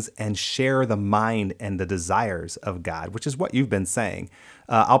of the things and share the mind and the desires of God, which is what you've been saying.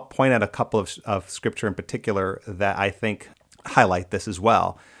 I'll point out a couple of scripture in particular that I think highlight this as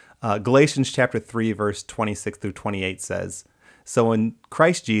well. Galatians chapter 3, verse 26 through 28 says, "So in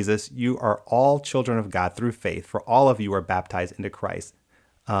Christ Jesus, you are all children of God through faith, for all of you are baptized into Christ.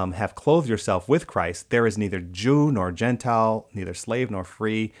 Have clothed yourself with Christ. There is neither Jew nor Gentile, neither slave nor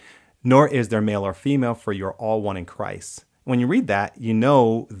free, nor is there male or female, for you're all one in Christ." When you read that, you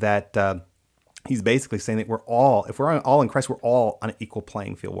know that he's basically saying that if we're all in Christ, we're all on an equal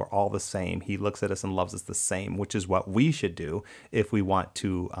playing field. We're all the same. He looks at us and loves us the same, which is what we should do if we want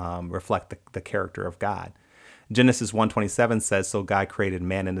to reflect the character of God. Genesis 1:27 says, "So God created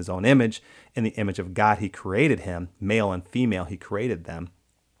man in his own image. In the image of God, he created him. Male and female, he created them,"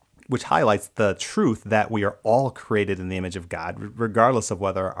 which highlights the truth that we are all created in the image of God, regardless of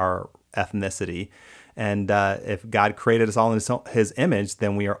whether our ethnicity. And if God created us all in his image,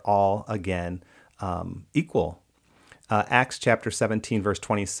 then we are all, again, equal. Acts chapter 17, verse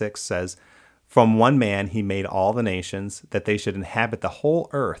 26 says, "From one man he made all the nations, that they should inhabit the whole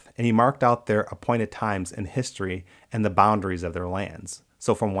earth, and he marked out their appointed times in history and the boundaries of their lands."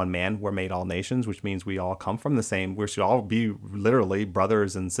 So from one man we're made all nations, which means we all come from the same. We should all be literally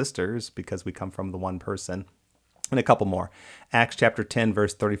brothers and sisters because we come from the one person. And a couple more. Acts chapter 10,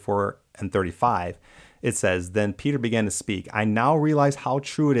 verse 34 and 35. It says, "Then Peter began to speak. I now realize how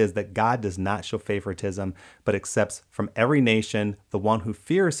true it is that God does not show favoritism, but accepts from every nation the one who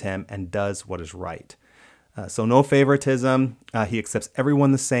fears him and does what is right." So no favoritism. He accepts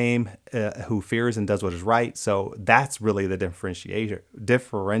everyone the same who fears and does what is right. So that's really the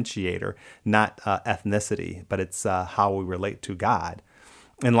differentiator, not ethnicity, but it's how we relate to God.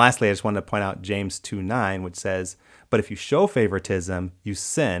 And lastly, I just wanted to point out James 2:9, which says, "But if you show favoritism, you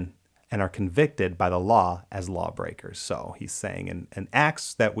sin and are convicted by the law as lawbreakers." So he's saying in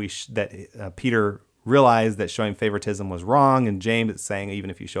Acts that Peter realized that showing favoritism was wrong, and James is saying even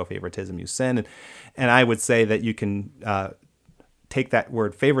if you show favoritism, you sin. And I would say that you can take that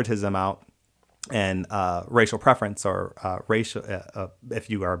word favoritism out and racial preference or racial, if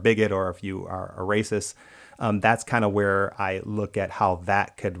you are a bigot or if you are a racist. That's kind of where I look at how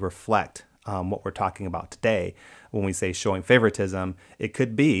that could reflect what we're talking about today. When we say showing favoritism, it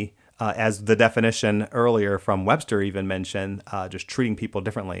could be, as the definition earlier from Webster even mentioned, just treating people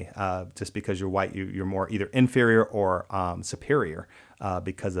differently. Just because you're white, you're more either inferior or superior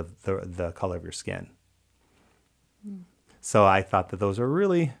because of the color of your skin. So I thought that those are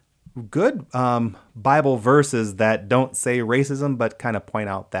really good Bible verses that don't say racism, but kind of point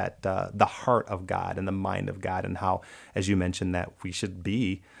out that the heart of God and the mind of God, and how, as you mentioned, that we should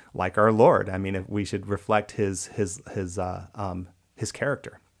be like our Lord. I mean, we should reflect His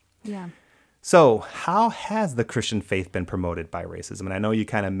character. Yeah. So, how has the Christian faith been promoted by racism? And I know you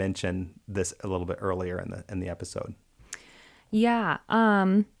kind of mentioned this a little bit earlier in the episode. Yeah.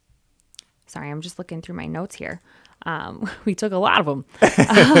 Sorry, I'm just looking through my notes here. We took a lot of them.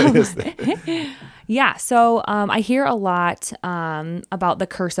 Yeah. So I hear a lot about the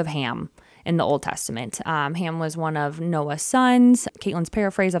curse of Ham in the Old Testament. Ham was one of Noah's sons. Caitlin's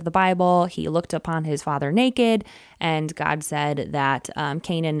paraphrase of the Bible: he looked upon his father naked, and God said that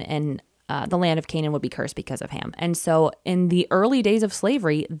Canaan and the land of Canaan would be cursed because of Ham. And so in the early days of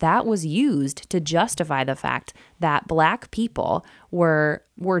slavery, that was used to justify the fact that Black people were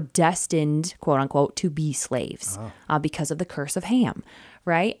destined, quote unquote, to be slaves because of the curse of Ham,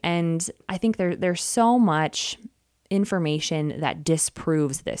 right? And I think there's so much information that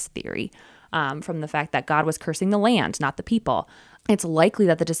disproves this theory, from the fact that God was cursing the land, not the people. It's likely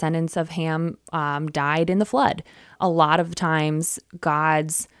that the descendants of Ham died in the flood. A lot of times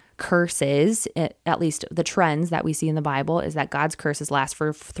God's curses, at least the trends that we see in the Bible, is that God's curses last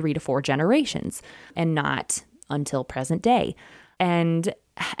for 3 to 4 generations and not until present day. And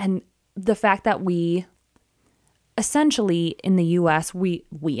the fact that we essentially in the U.S.,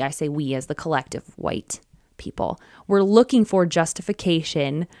 I say we as the collective white people, we're looking for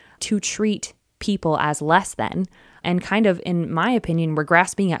justification to treat people as less than. And kind of, in my opinion, we're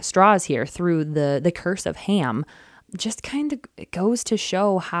grasping at straws here through the curse of Ham. Just kind of goes to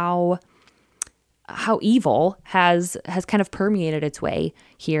show how evil has kind of permeated its way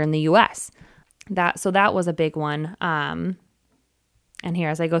here in the U.S. So that was a big one. And here,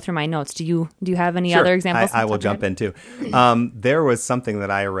 as I go through my notes, do you have any other examples? I will jump in too. There was something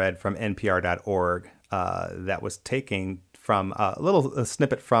that I read from NPR.org that was taking from a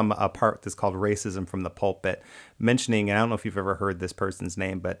snippet from a part that's called Racism from the Pulpit, mentioning, and I don't know if you've ever heard this person's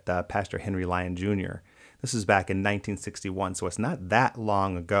name, but Pastor Henry Lyon Jr. This was back in 1961, so it's not that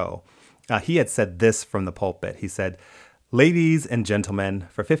long ago. He had said this from the pulpit. He said, "Ladies and gentlemen,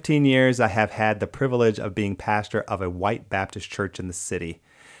 for 15 years I have had the privilege of being pastor of a white Baptist church in the city.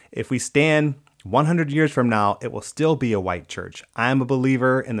 If we stand 100 years from now, it will still be a white church. I am a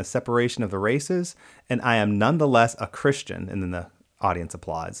believer in the separation of the races, and I am nonetheless a Christian." And then the audience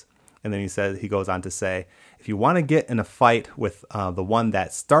applauds. And then he goes on to say, "If you want to get in a fight with the one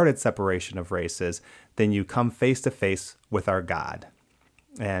that started separation of races, then you come face to face with our God."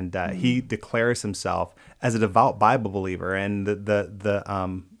 And he declares himself as a devout Bible believer. And the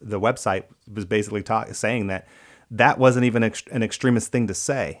website was basically saying that wasn't even an extremist thing to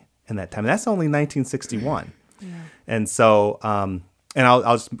say in that time. And that's only 1961. Yeah. And so, and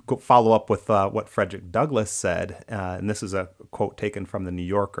I'll just follow up with what Frederick Douglass said. And this is a quote taken from the New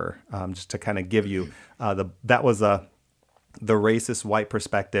Yorker, just to kind of give you that was the racist white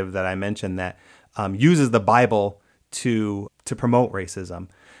perspective that I mentioned that uses the Bible to promote racism.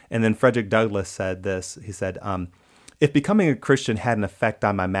 And then Frederick Douglass said this. He said, "If becoming a Christian had an effect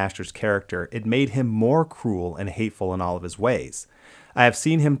on my master's character, it made him more cruel and hateful in all of his ways. I have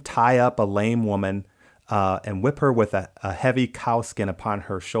seen him tie up a lame woman and whip her with a heavy cowskin upon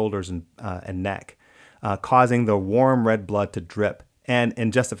her shoulders and neck, causing the warm red blood to drip. And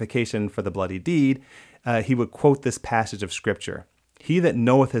in justification for the bloody deed, he would quote this passage of Scripture: 'He that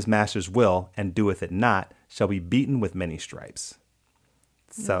knoweth his master's will and doeth it not shall be beaten with many stripes.'"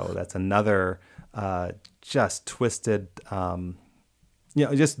 So that's another just twisted,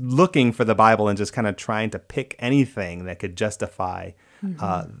 just looking for the Bible and just kind of trying to pick anything that could justify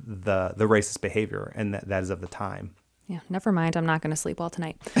the racist behavior, and that is of the time. Yeah, never mind. I'm not going to sleep well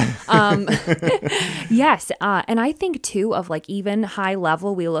tonight. Yes, and I think too of like even high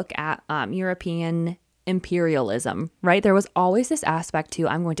level, we look at European imperialism, right? There was always this aspect to,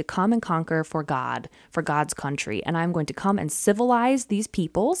 I'm going to come and conquer for God, for God's country, and I'm going to come and civilize these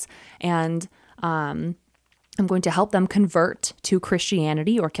peoples, and I'm going to help them convert to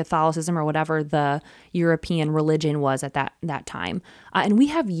Christianity or Catholicism or whatever the European religion was at that time. And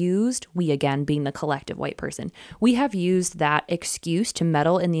we again being the collective white person, we have used that excuse to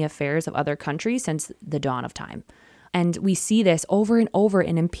meddle in the affairs of other countries since the dawn of time. And we see this over and over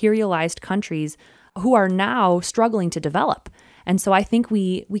in imperialized countries who are now struggling to develop. And so I think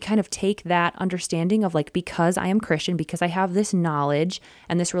we kind of take that understanding of like, because I am Christian, because I have this knowledge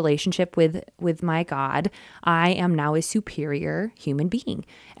and this relationship with my God, I am now a superior human being.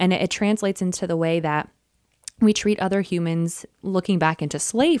 And it translates into the way that we treat other humans, looking back into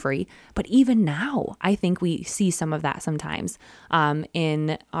slavery. But even now, I think we see some of that sometimes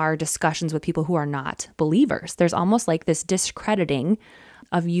in our discussions with people who are not believers. There's almost like this discrediting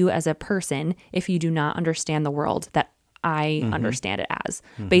of you as a person if you do not understand the world that I understand it as,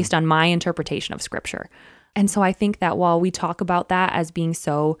 based on my interpretation of Scripture. And so I think that while we talk about that as being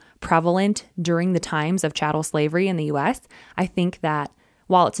so prevalent during the times of chattel slavery in the U.S., I think that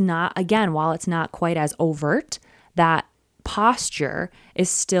while it's not quite as overt, that posture is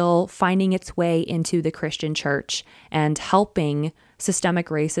still finding its way into the Christian church and helping systemic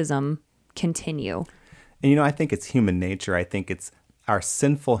racism continue. And I think it's human nature. I think it's our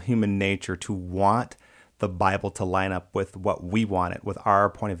sinful human nature to want the Bible to line up with what we want it, with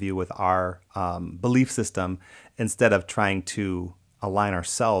our point of view, with our belief system, instead of trying to align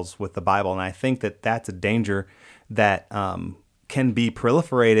ourselves with the Bible. And I think that that's a danger that can be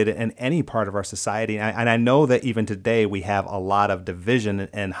proliferated in any part of our society. And I know that even today we have a lot of division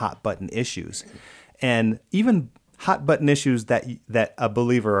and hot button issues, and even hot button issues that a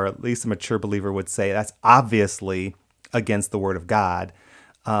believer, or at least a mature believer, would say that's obviously against the Word of God.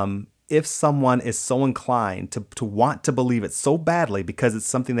 If someone is so inclined to want to believe it so badly because it's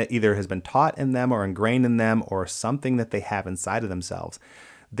something that either has been taught in them or ingrained in them or something that they have inside of themselves,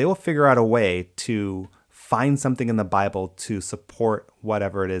 they will figure out a way to find something in the Bible to support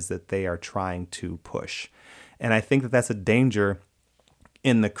whatever it is that they are trying to push. And I think that that's a danger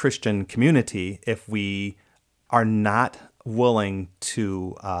in the Christian community if we are not willing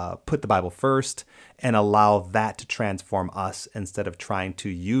to put the Bible first and allow that to transform us instead of trying to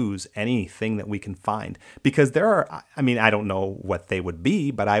use anything that we can find. Because there are, I mean, I don't know what they would be,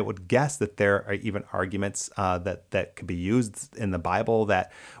 but I would guess that there are even arguments that could be used in the Bible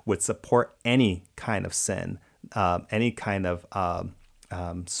that would support any kind of sin, any kind of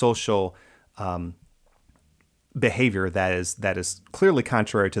social behavior that is clearly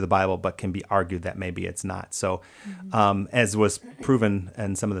contrary to the Bible, but can be argued that maybe it's not. So, as was proven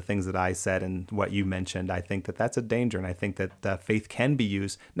in some of the things that I said and what you mentioned, I think that that's a danger, and I think that faith can be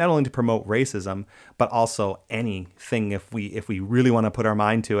used not only to promote racism, but also anything. If we really want to put our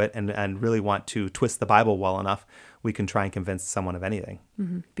mind to it and really want to twist the Bible well enough, we can try and convince someone of anything.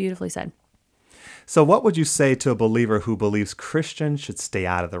 Mm-hmm. Beautifully said. So, what would you say to a believer who believes Christians should stay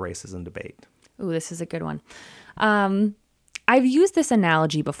out of the racism debate? Ooh, this is a good one. I've used this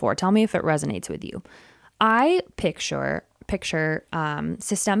analogy before. Tell me if it resonates with you. I picture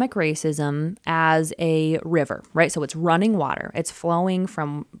systemic racism as a river, right? So it's running water. It's flowing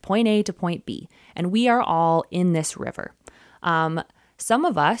from point A to point B, and we are all in this river. Some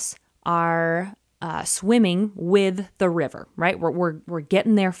of us are swimming with the river, right? We're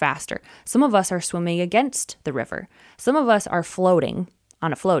getting there faster. Some of us are swimming against the river. Some of us are floating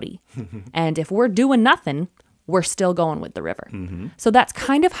on a floaty. And if we're doing nothing, we're still going with the river. Mm-hmm. So that's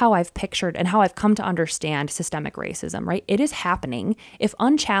kind of how I've pictured and how I've come to understand systemic racism, right? It is happening. If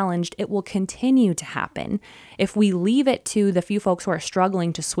unchallenged, it will continue to happen. If we leave it to the few folks who are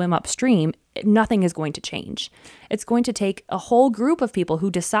struggling to swim upstream, nothing is going to change. It's going to take a whole group of people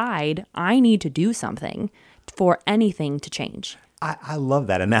who decide, I need to do something for anything to change. I love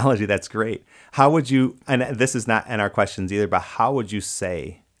that analogy. That's great. How would you, and this is not in our questions either, but how would you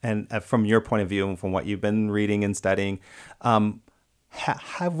say, and from your point of view and from what you've been reading and studying,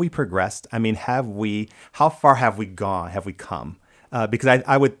 have we progressed? I mean, how far have we gone? Have we come? Because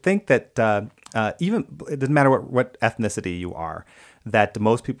I would think that even, it doesn't matter what ethnicity you are, that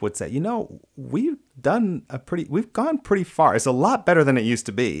most people would say, we've gone pretty far. It's a lot better than it used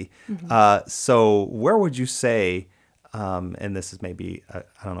to be. Mm-hmm. So where would you say, and this is maybe, I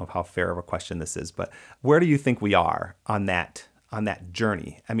don't know how fair of a question this is, but where do you think we are on that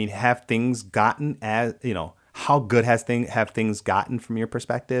journey? I mean, have things gotten how good have things gotten from your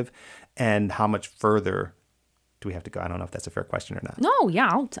perspective, and how much further do we have to go? I don't know if that's a fair question or not. No, yeah,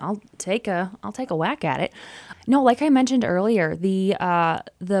 I'll take a whack at it. No, like I mentioned earlier,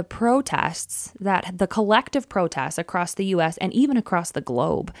 the protests, the collective protests across the U.S. and even across the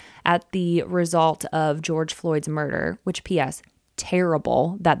globe at the result of George Floyd's murder, which P.S.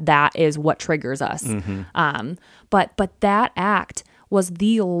 terrible that is what triggers us. Mm-hmm. But that act was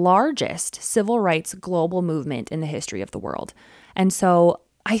the largest civil rights global movement in the history of the world, and so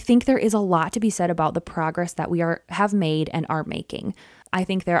I think there is a lot to be said about the progress that we have made and are making. I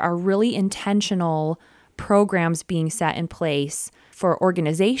think there are really intentional programs being set in place for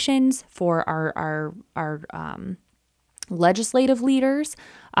organizations, for our legislative leaders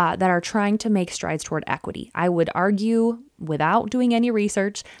that are trying to make strides toward equity. I would argue, without doing any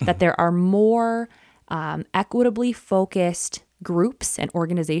research, that there are more equitably focused groups and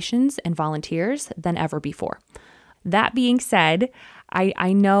organizations and volunteers than ever before. That being said,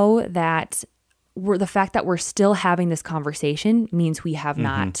 I know that the fact that we're still having this conversation means we have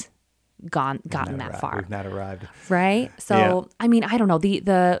not gotten that far. We've not arrived. Right? So, yeah. I mean, I don't know.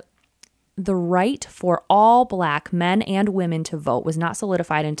 The right for all Black men and women to vote was not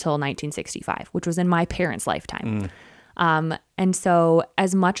solidified until 1965, which was in my parents' lifetime. And so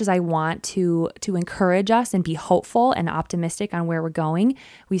as much as I want to encourage us and be hopeful and optimistic on where we're going,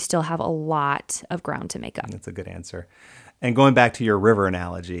 we still have a lot of ground to make up. That's a good answer. And going back to your river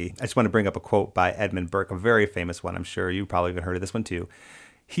analogy, I just want to bring up a quote by Edmund Burke, a very famous one. I'm sure you probably even heard of this one too.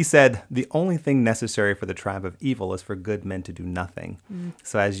 He said, "The only thing necessary for the triumph of evil is for good men to do nothing."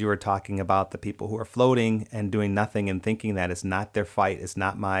 So as you were talking about the people who are floating and doing nothing and thinking that it's not their fight, it's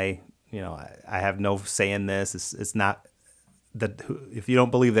not my, I have no say in this. It's not that. If you don't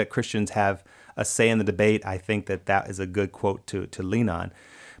believe that Christians have a say in the debate, I think that is a good quote to lean on.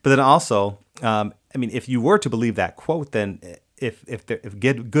 But then also, if you were to believe that quote, then if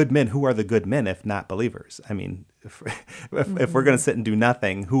good men, who are the good men if not believers? I mean, if we're going to sit and do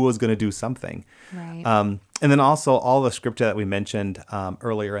nothing, who is going to do something? Right. And then also all the scripture that we mentioned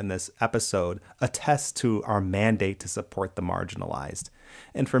earlier in this episode attests to our mandate to support the marginalized.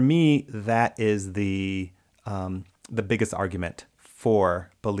 And for me, that is the biggest argument for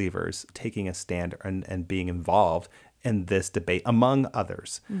believers taking a stand and being involved in this debate, among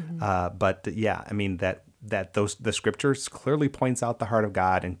others. But yeah, I mean, the scriptures clearly points out the heart of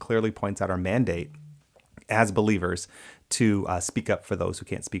God and clearly points out our mandate as believers to speak up for those who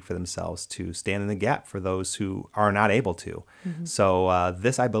can't speak for themselves, to stand in the gap for those who are not able to. So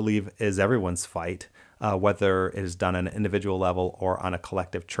this, I believe, is everyone's fight, whether it is done on an individual level or on a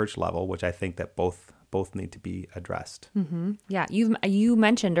collective church level, which I think that both need to be addressed. Yeah, you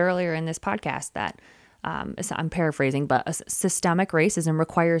mentioned earlier in this podcast that I'm paraphrasing, but systemic racism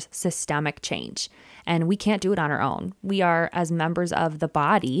requires systemic change, and we can't do it on our own. We are, as members of the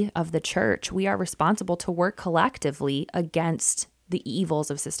body of the church, we are responsible to work collectively against the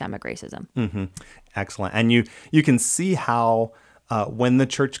evils of systemic racism. Excellent. And you can see how when the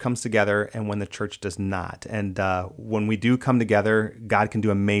church comes together and when the church does not. And when we do come together, God can do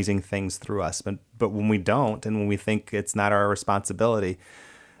amazing things through us. But when we don't, and when we think it's not our responsibility,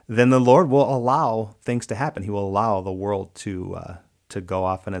 then the Lord will allow things to happen. He will allow the world to go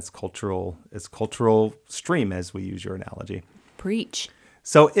off in its cultural stream, as we use your analogy. Preach.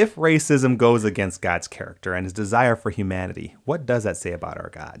 So if racism goes against God's character and his desire for humanity, what does that say about our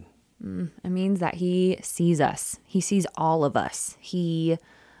God? It means that he sees us. He sees all of us. He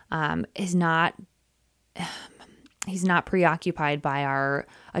is not he's not preoccupied by our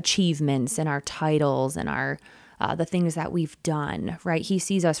achievements and our titles and our the things that we've done, right? He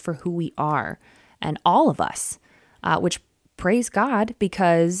sees us for who we are, and all of us, which praise God,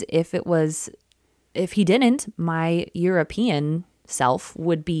 because if he didn't, my European self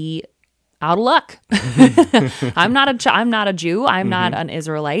would be out of luck. I'm not a Jew. I'm not an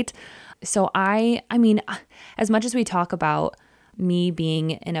Israelite. So I mean, as much as we talk about me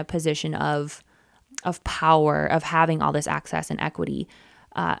being in a position of power, of having all this access and equity,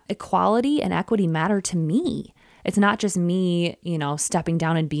 equality and equity matter to me. It's not just me, stepping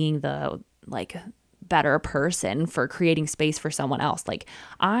down and being the better person for creating space for someone else.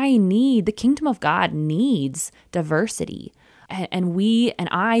 The kingdom of God needs diversity, and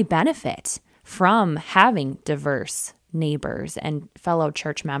I benefit from having diverse neighbors and fellow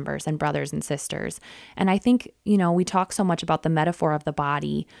church members and brothers and sisters. And I think, we talk so much about the metaphor of the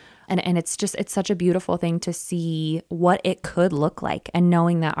body, and it's such a beautiful thing to see what it could look like, and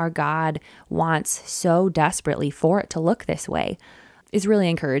knowing that our God wants so desperately for it to look this way is really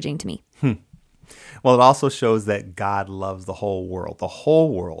encouraging to me. Well, it also shows that God loves the whole world,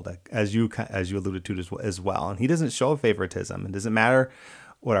 as you alluded to as well. And he doesn't show favoritism. It doesn't matter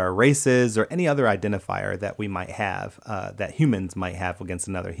what our race is or any other identifier that we might have, that humans might have against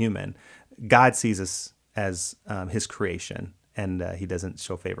another human. God sees us as his creation, and he doesn't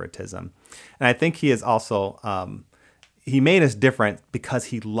show favoritism. And I think he is also, he made us different because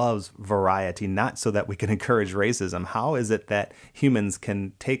he loves variety, not so that we can encourage racism. How is it that humans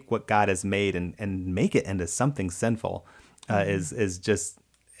can take what God has made and make it into something sinful? Is just,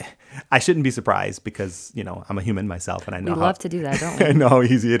 I shouldn't be surprised, because, I'm a human myself, and I know we love to do that, don't we? I know how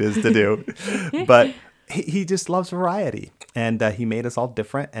easy it is to do. But he just loves variety, and he made us all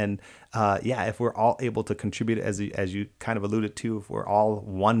different. And if we're all able to contribute, as you kind of alluded to, if we're all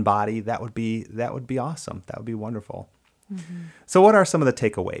one body, that would be awesome. That would be wonderful. So what are some of the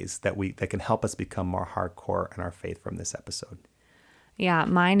takeaways that can help us become more hardcore in our faith from this episode? Yeah,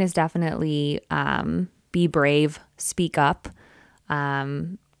 mine is definitely be brave, speak up.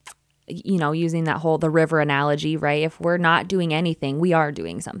 Using the river analogy, right? If we're not doing anything, we are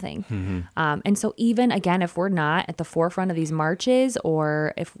doing something. And so even, again, if we're not at the forefront of these marches,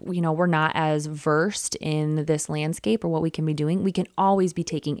 or if, we're not as versed in this landscape or what we can be doing, we can always be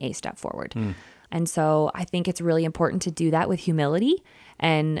taking a step forward. And so I think it's really important to do that with humility.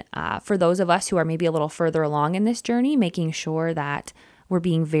 And for those of us who are maybe a little further along in this journey, making sure that we're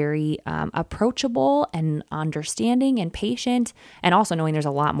being very approachable and understanding and patient, and also knowing there's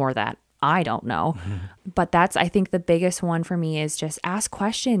a lot more that I don't know. But that's, I think, the biggest one for me is just ask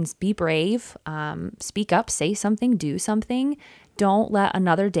questions, be brave, speak up, say something, do something. Don't let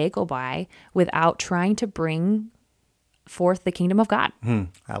another day go by without trying to bring forth the kingdom of God.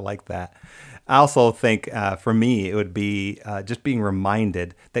 I like that. I also think for me, it would be just being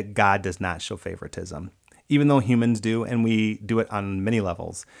reminded that God does not show favoritism, even though humans do, and we do it on many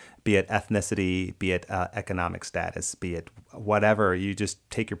levels, be it ethnicity, be it economic status, be it whatever. You just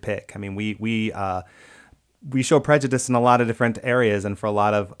take your pick. I mean, we show prejudice in a lot of different areas and for a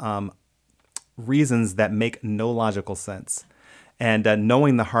lot of reasons that make no logical sense. And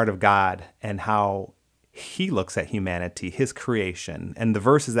knowing the heart of God and how he looks at humanity, his creation, and the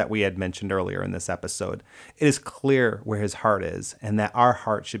verses that we had mentioned earlier in this episode, it is clear where his heart is, and that our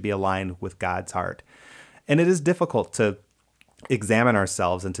heart should be aligned with God's heart. And it is difficult to examine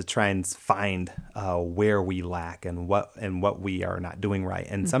ourselves and to try and find where we lack and what we are not doing right.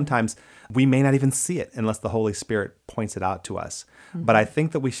 And sometimes we may not even see it unless the Holy Spirit points it out to us. But I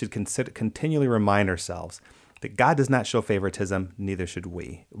think that we should continually remind ourselves that God does not show favoritism, neither should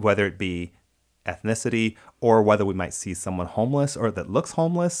we, whether it be ethnicity or whether we might see someone homeless or that looks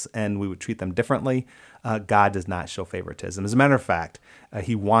homeless and we would treat them differently. God does not show favoritism. As a matter of fact,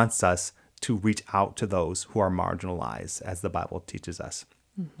 he wants us to reach out to those who are marginalized, as the Bible teaches us.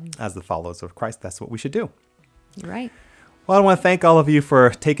 As the followers of Christ, that's what we should do. Right. Well, I want to thank all of you for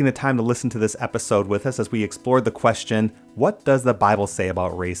taking the time to listen to this episode with us as we explored the question, what does the Bible say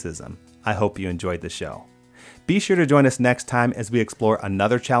about racism? I hope you enjoyed the show. Be sure to join us next time as we explore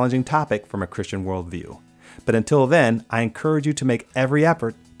another challenging topic from a Christian worldview. But until then, I encourage you to make every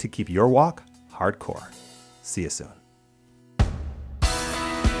effort to keep your walk hardcore. See you soon.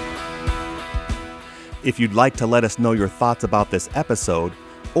 If you'd like to let us know your thoughts about this episode,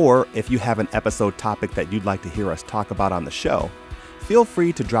 or if you have an episode topic that you'd like to hear us talk about on the show, feel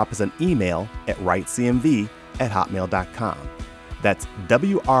free to drop us an email at writecmv@hotmail.com. That's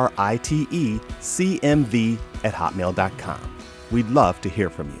WRITECMV@hotmail.com. We'd love to hear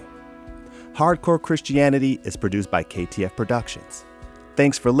from you. Hardcore Christianity is produced by KTF Productions.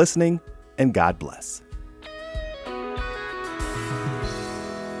 Thanks for listening, and God bless.